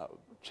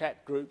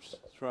chat groups,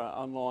 through our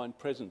online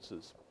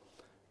presences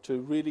to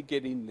really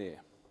get in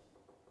there.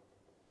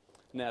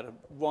 Now to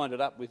wind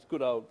it up with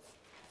good old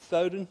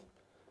Thoden.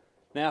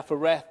 Now for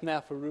wrath,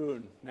 now for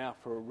ruin, now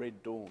for a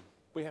red dawn.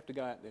 We have to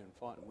go out there and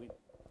fight and win.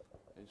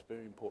 And it's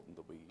very important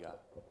that we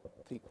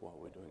think while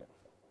we're doing it.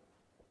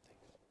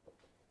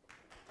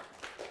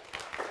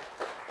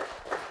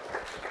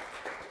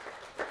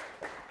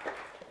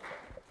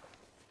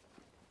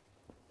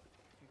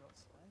 You got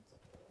slides?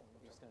 Or are you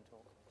just going to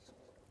talk?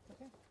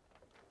 Okay.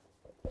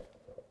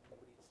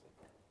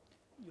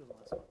 You're the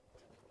last one.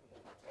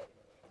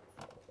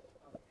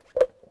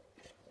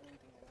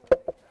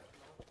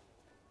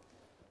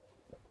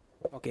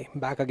 Okay,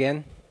 back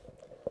again.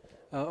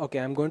 Okay,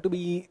 I'm going to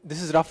be,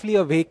 this is roughly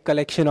a vague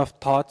collection of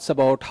thoughts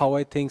about how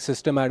I think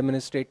system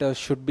administrators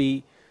should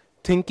be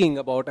thinking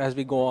about as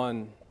we go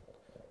on,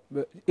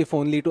 if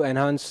only to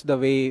enhance the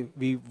way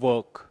we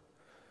work.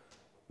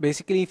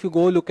 Basically, if you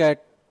go look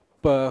at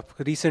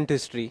recent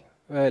history,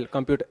 well,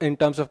 in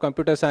terms of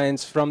computer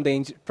science from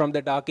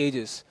the dark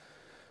ages,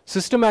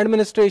 system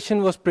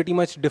administration was pretty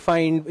much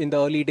defined in the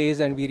early days,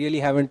 and we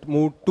really haven't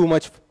moved too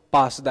much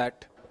past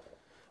that.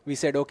 We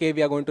said, okay,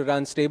 we are going to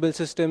run stable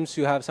systems.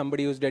 You have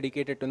somebody who's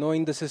dedicated to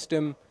knowing the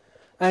system.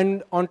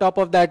 And on top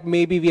of that,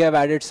 maybe we have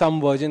added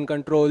some version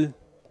control,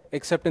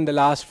 except in the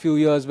last few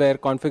years where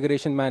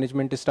configuration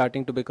management is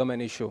starting to become an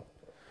issue.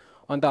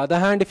 On the other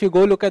hand, if you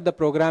go look at the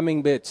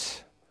programming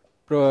bits,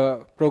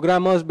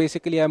 programmers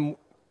basically have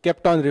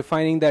kept on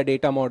refining their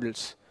data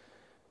models.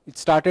 It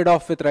started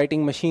off with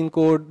writing machine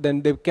code,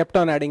 then they kept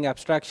on adding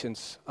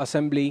abstractions,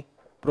 assembly,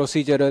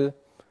 procedural.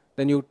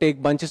 Then you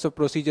take bunches of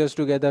procedures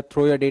together,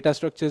 throw your data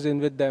structures in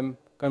with them,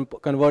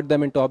 convert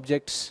them into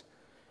objects.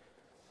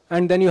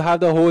 And then you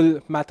have the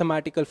whole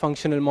mathematical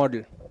functional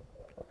model.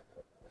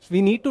 So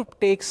we need to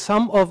take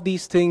some of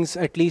these things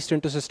at least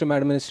into system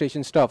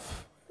administration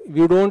stuff.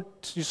 You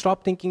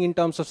stop thinking in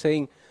terms of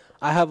saying,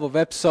 I have a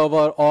web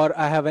server or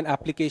I have an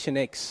application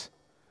X.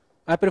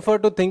 I prefer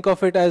to think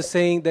of it as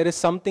saying there is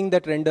something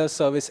that renders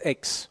service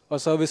X or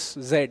service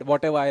Z,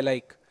 whatever I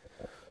like.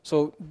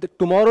 So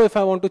tomorrow, if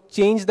I want to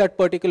change that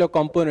particular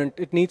component,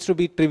 it needs to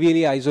be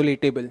trivially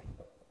isolatable.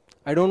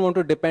 I don't want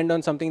to depend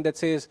on something that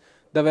says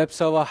the web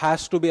server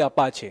has to be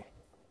Apache.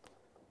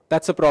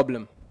 That's a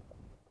problem,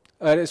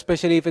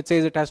 especially if it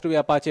says it has to be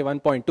Apache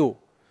 1.2,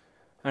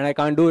 and I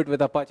can't do it with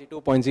Apache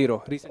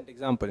 2.0, recent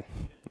example.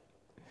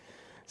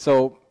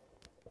 So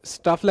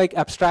stuff like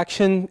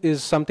abstraction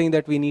is something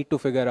that we need to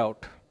figure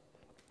out.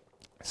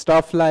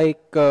 Stuff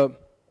like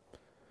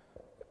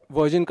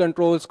version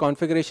controls,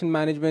 configuration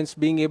managements,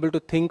 being able to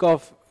think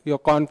of your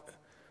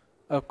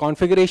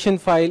configuration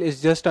file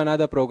is just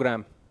another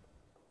program.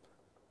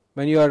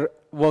 When you are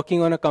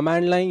working on a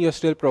command line, you're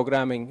still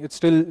programming. It's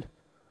still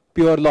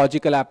pure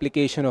logical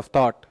application of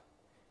thought.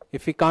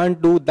 If we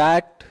can't do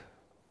that,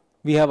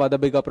 we have other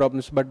bigger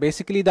problems. But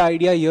basically, the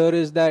idea here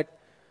is that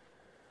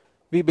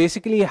we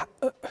basically,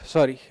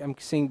 sorry, I'm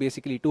saying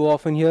basically too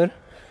often here.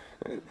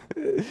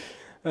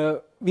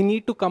 We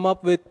need to come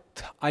up with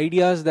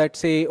ideas that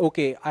say,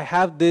 okay, I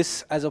have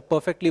this as a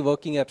perfectly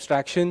working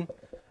abstraction,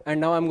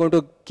 and now I'm going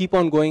to keep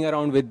on going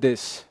around with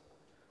this.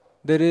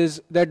 There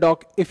is that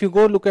if you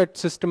go look at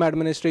system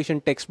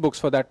administration textbooks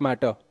for that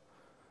matter,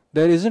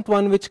 there isn't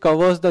one which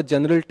covers the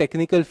general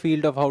technical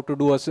field of how to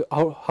do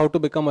how to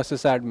become a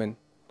sysadmin.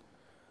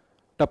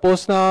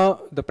 Taposna,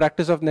 the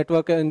practice of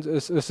network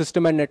and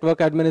system and network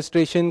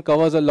administration,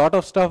 covers a lot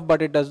of stuff,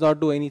 but it does not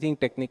do anything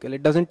technical.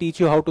 It doesn't teach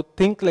you how to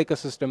think like a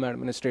system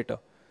administrator.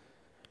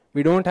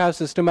 We don't have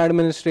system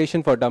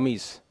administration for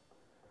dummies.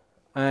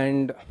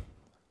 And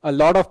a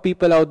lot of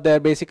people out there,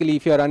 basically,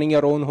 if you're running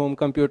your own home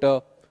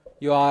computer,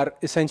 you are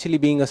essentially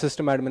being a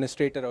system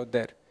administrator out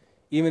there,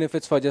 even if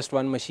it's for just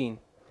one machine.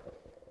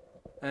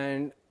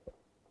 And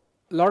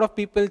a lot of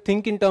people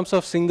think in terms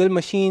of single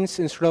machines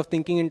instead of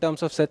thinking in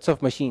terms of sets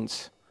of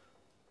machines.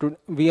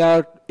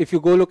 If you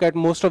go look at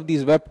most of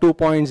these Web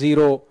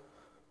 2.0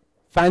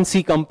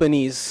 fancy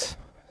companies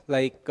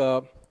like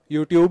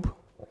YouTube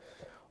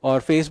or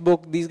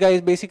Facebook, these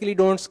guys basically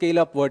don't scale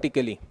up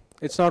vertically.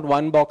 It's not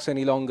one box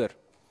any longer.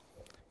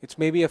 It's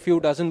maybe a few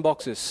dozen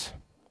boxes,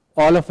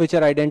 all of which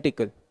are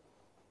identical.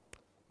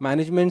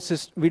 management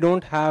system, we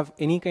don't have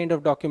any kind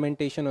of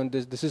documentation on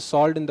this. This is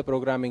solved in the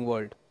programming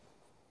world.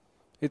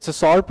 It's a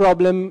solved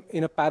problem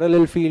in a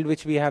parallel field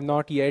which we have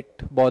not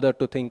yet bothered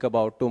to think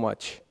about too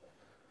much.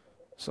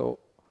 So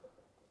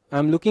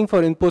I'm looking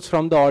for inputs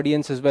from the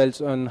audience as well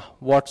on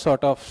what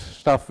sort of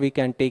stuff we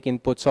can take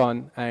inputs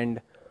on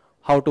and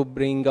how to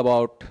bring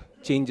about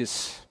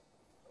changes.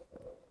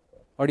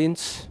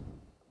 Audience?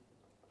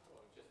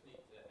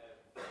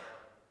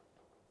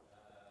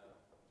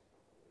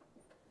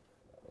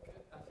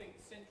 I think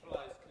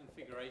centralized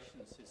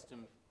configuration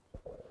system.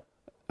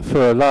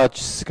 For a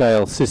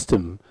large-scale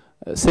system,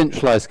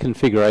 centralized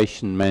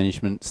configuration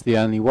management's the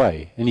only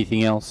way.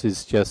 Anything else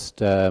is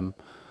just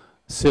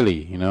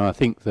silly. You know, I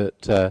think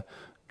that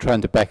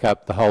trying to back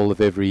up the whole of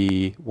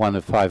every one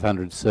of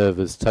 500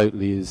 servers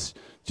totally is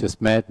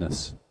just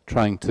madness.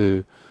 Trying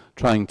to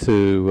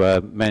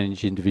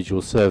manage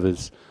individual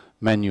servers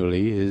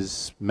manually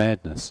is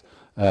madness,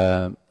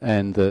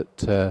 and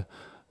that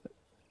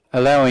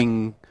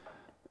allowing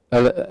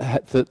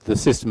that the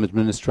system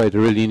administrator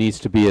really needs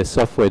to be a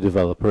software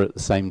developer at the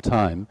same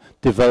time,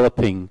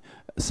 developing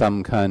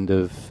some kind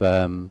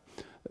of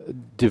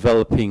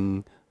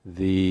developing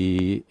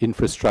the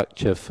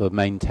infrastructure for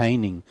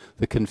maintaining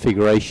the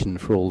configuration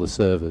for all the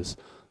servers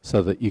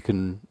so that you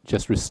can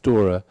just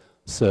restore a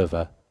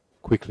server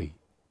quickly.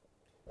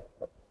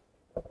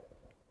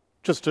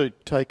 Just to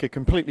take a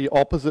completely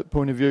opposite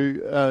point of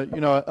view,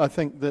 you know, I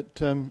think that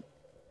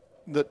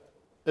that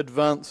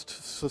advanced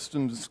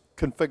systems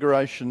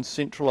configuration,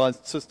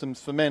 centralized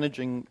systems for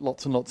managing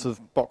lots and lots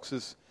of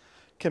boxes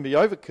can be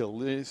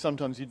overkill.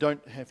 Sometimes you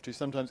don't have to.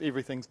 Sometimes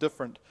everything's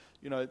different.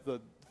 You know, the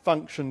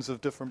functions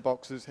of different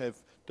boxes have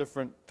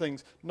different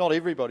things. Not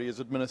everybody is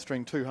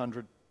administering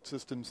 200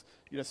 systems.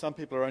 You know, some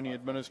people are only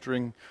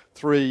administering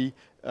 3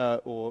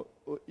 or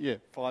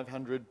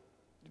 500.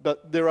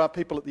 But there are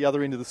people at the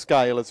other end of the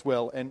scale as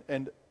well,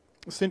 and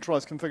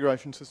centralized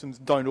configuration systems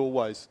don't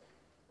always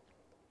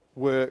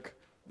work.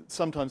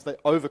 Sometimes they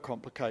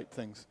overcomplicate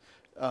things.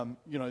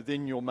 You know,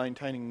 then you're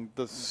maintaining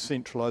the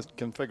centralized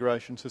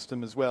configuration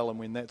system as well, and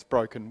when that's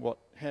broken, what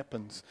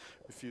happens?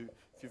 If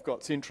you've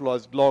got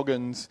centralized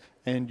logins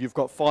and you've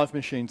got 5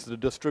 machines that are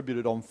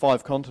distributed on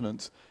 5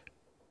 continents,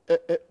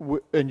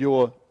 and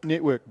your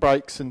network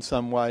breaks in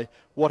some way,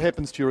 what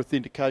happens to your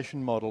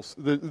authentication models?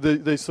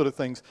 These sort of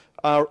things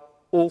are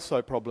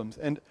also problems,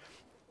 and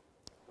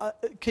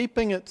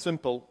keeping it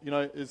simple, you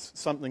know, is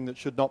something that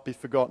should not be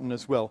forgotten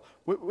as well.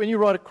 When you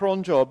write a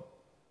cron job,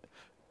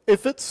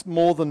 if it's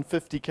more than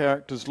 50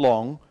 characters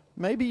long,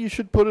 maybe you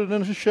should put it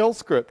in a shell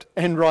script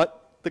and write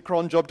the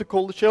cron job to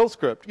call the shell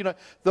script. You know,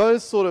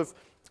 those sort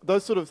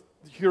of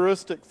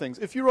heuristic things.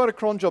 If you write a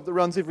cron job that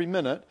runs every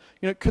minute,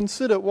 you know,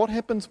 consider what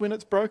happens when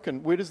it's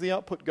broken. Where does the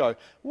output go?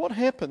 What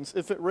happens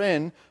if it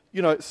ran,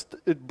 you know,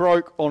 it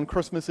broke on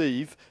Christmas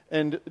Eve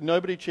and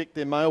nobody checked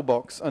their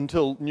mailbox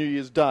until New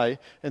Year's Day,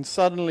 and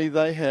suddenly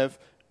they have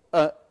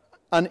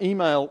an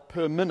email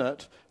per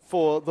minute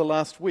for the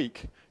last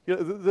week? You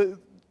know,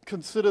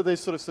 consider these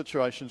sort of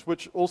situations,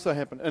 which also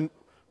happen. And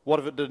what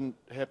if it didn't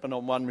happen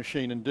on one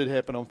machine and did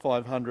happen on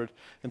 500?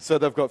 And so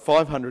they've got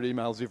 500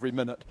 emails every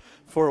minute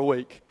for a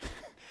week.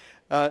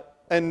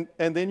 And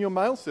then your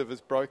mail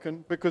server's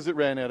broken because it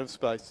ran out of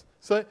space.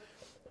 So,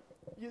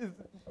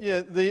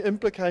 yeah, the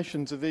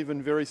implications of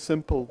even very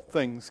simple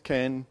things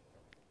can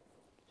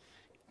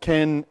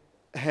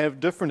have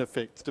different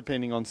effects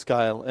depending on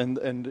scale,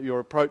 and your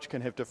approach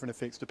can have different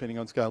effects depending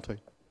on scale too.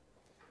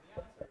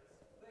 The answer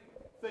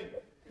is think.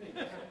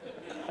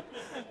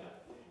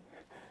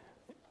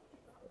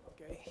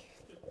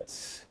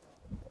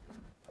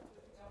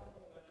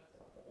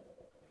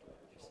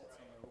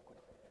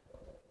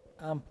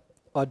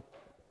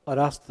 I'd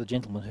asked the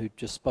gentleman who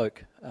just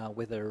spoke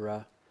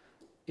whether,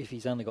 if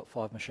he's only got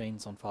 5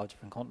 machines on 5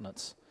 different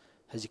continents,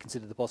 has he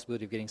considered the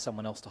possibility of getting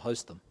someone else to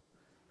host them?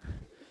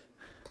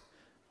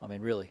 I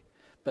mean, really.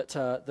 But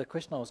the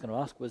question I was going to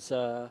ask was,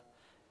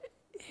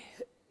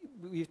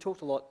 you've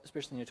talked a lot,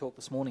 especially in your talk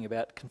this morning,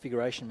 about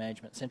configuration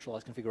management,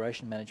 centralized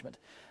configuration management.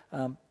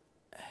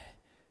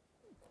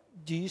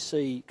 Do you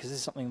see, because this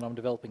is something that I'm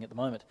developing at the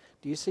moment,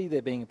 do you see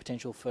there being a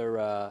potential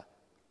for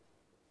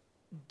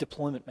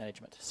deployment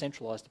management,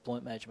 centralized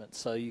deployment management?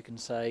 So you can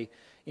say,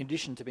 in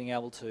addition to being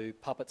able to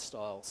puppet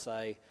style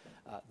say,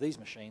 these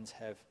machines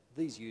have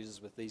these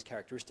users with these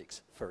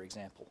characteristics, for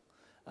example.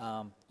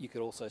 You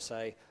could also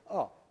say,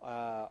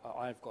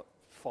 I've got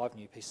 5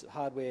 new pieces of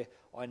hardware,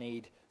 I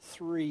need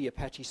 3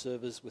 Apache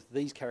servers with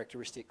these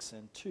characteristics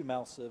and 2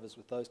 mail servers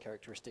with those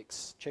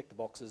characteristics, check the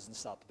boxes and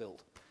start the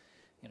build.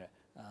 You know,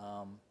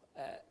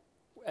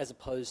 as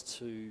opposed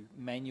to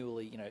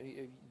manually, you know,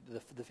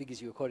 the figures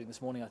you were quoting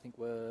this morning, I think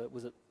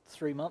was it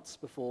 3 months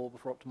before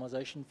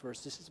optimization for a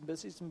system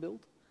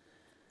build?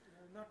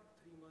 Not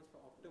 3 months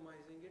for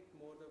optimizing it,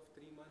 more than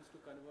 3 months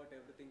to convert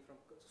everything from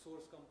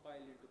source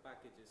compile into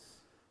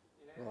packages.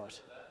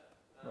 Right.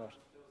 Right. There was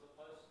a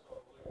post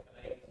on Blue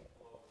Canadian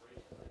blog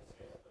recently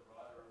that the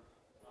writer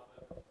of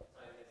it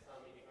saying there's some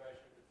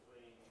integration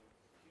between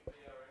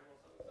QPRM or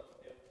some build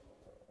tool.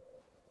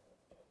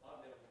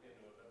 I've never looked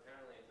into it, but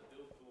apparently it's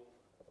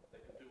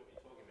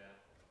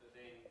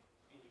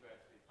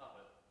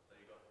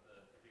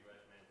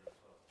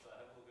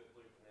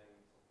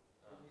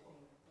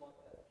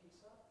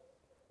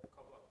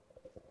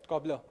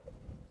Cobbler.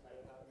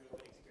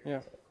 Yeah.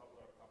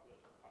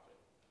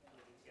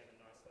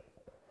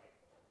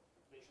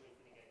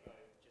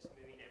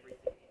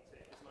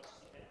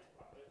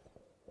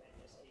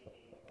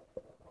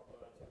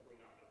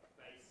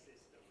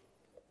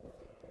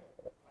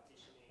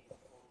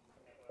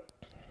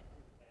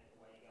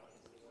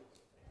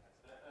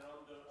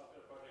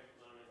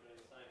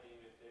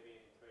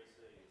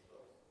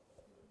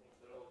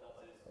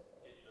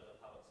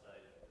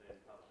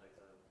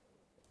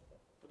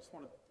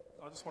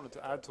 I just wanted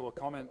to add to a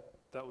comment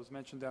that was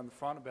mentioned down the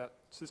front about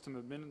system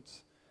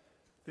admins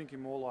thinking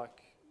more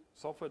like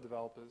software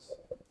developers.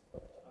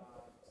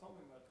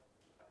 Something that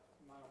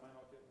may or may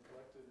not get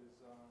neglected is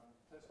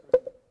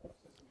test-driven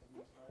systems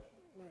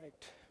administration.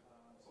 Right.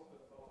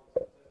 Software developers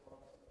have test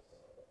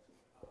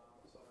licenses,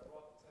 so they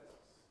write the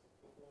tests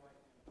before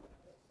making any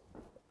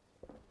changes.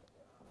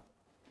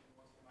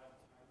 Once you make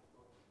the change, you've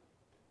got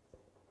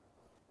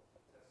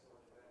tests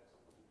already there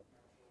to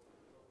make sure that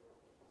you've got your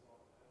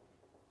design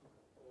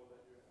ahead, or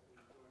that you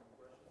have to be doing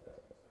regression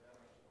testing so you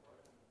haven't actually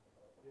broken it.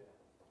 Yeah.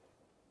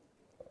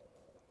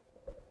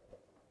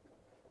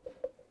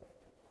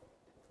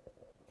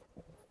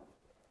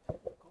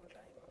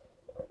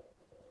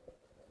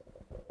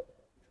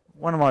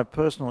 One of my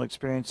personal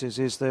experiences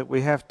is that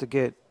we have to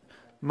get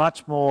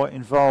much more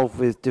involved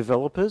with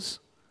developers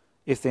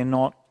if they're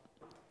not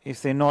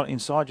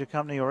inside your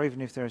company, or even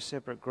if they're a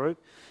separate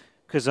group.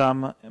 Because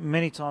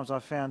many times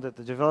I've found that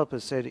the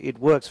developers said it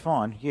works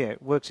fine. Yeah,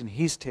 it works in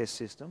his test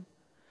system,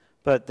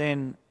 but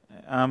then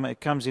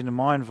it comes into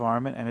my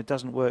environment and it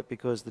doesn't work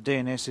because the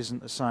DNS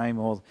isn't the same,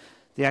 or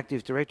the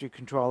Active Directory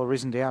controller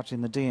isn't out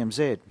in the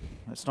DMZ.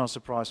 It's not a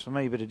surprise for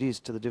me, but it is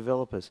to the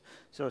developers.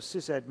 So as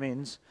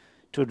sysadmins,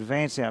 to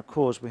advance our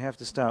cause, we have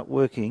to start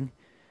working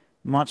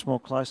much more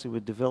closely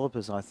with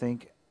developers, I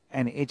think,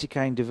 and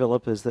educating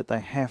developers that they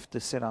have to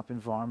set up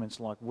environments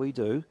like we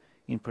do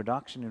in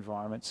production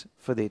environments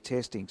for their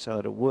testing so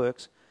that it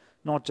works,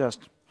 not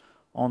just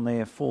on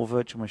their 4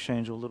 virtual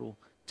machines or little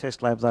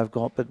test lab they've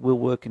got, but will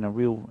work in a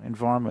real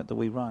environment that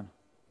we run.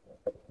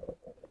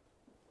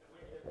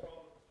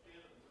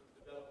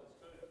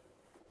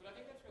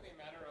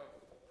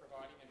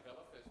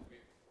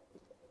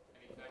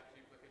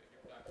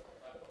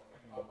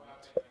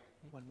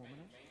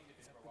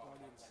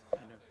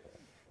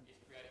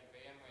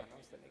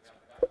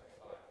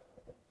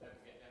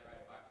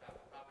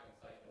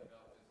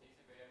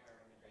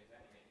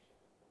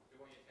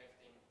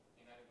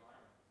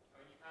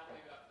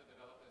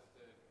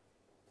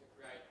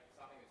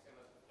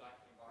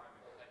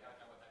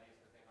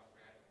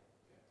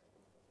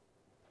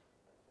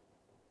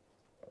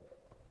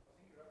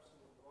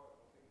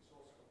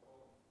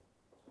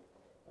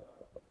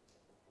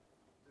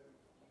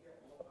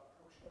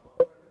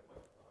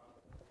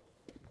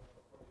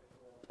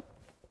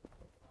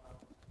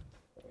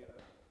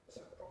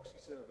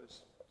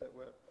 That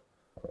were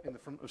in the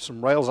front of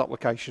some Rails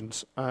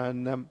applications,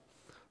 and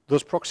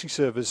those proxy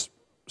servers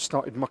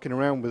started mucking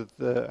around with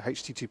the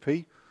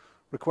HTTP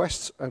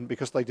requests, and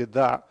because they did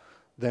that,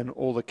 then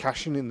all the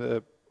caching in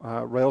the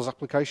Rails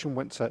application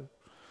went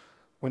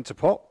to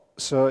pot.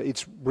 So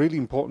it's really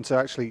important to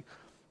actually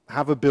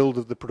have a build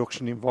of the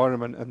production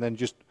environment and then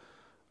just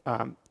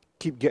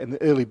keep getting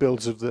the early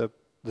builds of the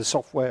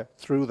software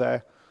through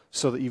there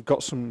so that you've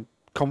got some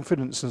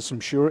confidence and some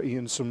surety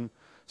and some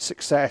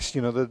success.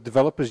 You know, the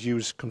developers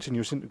use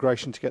continuous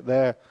integration to get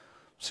their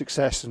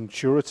success and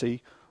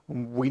surety,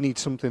 and we need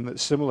something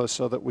that's similar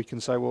so that we can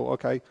say, well,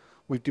 okay,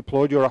 we've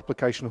deployed your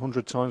application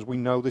 100 times, we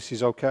know this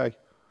is okay.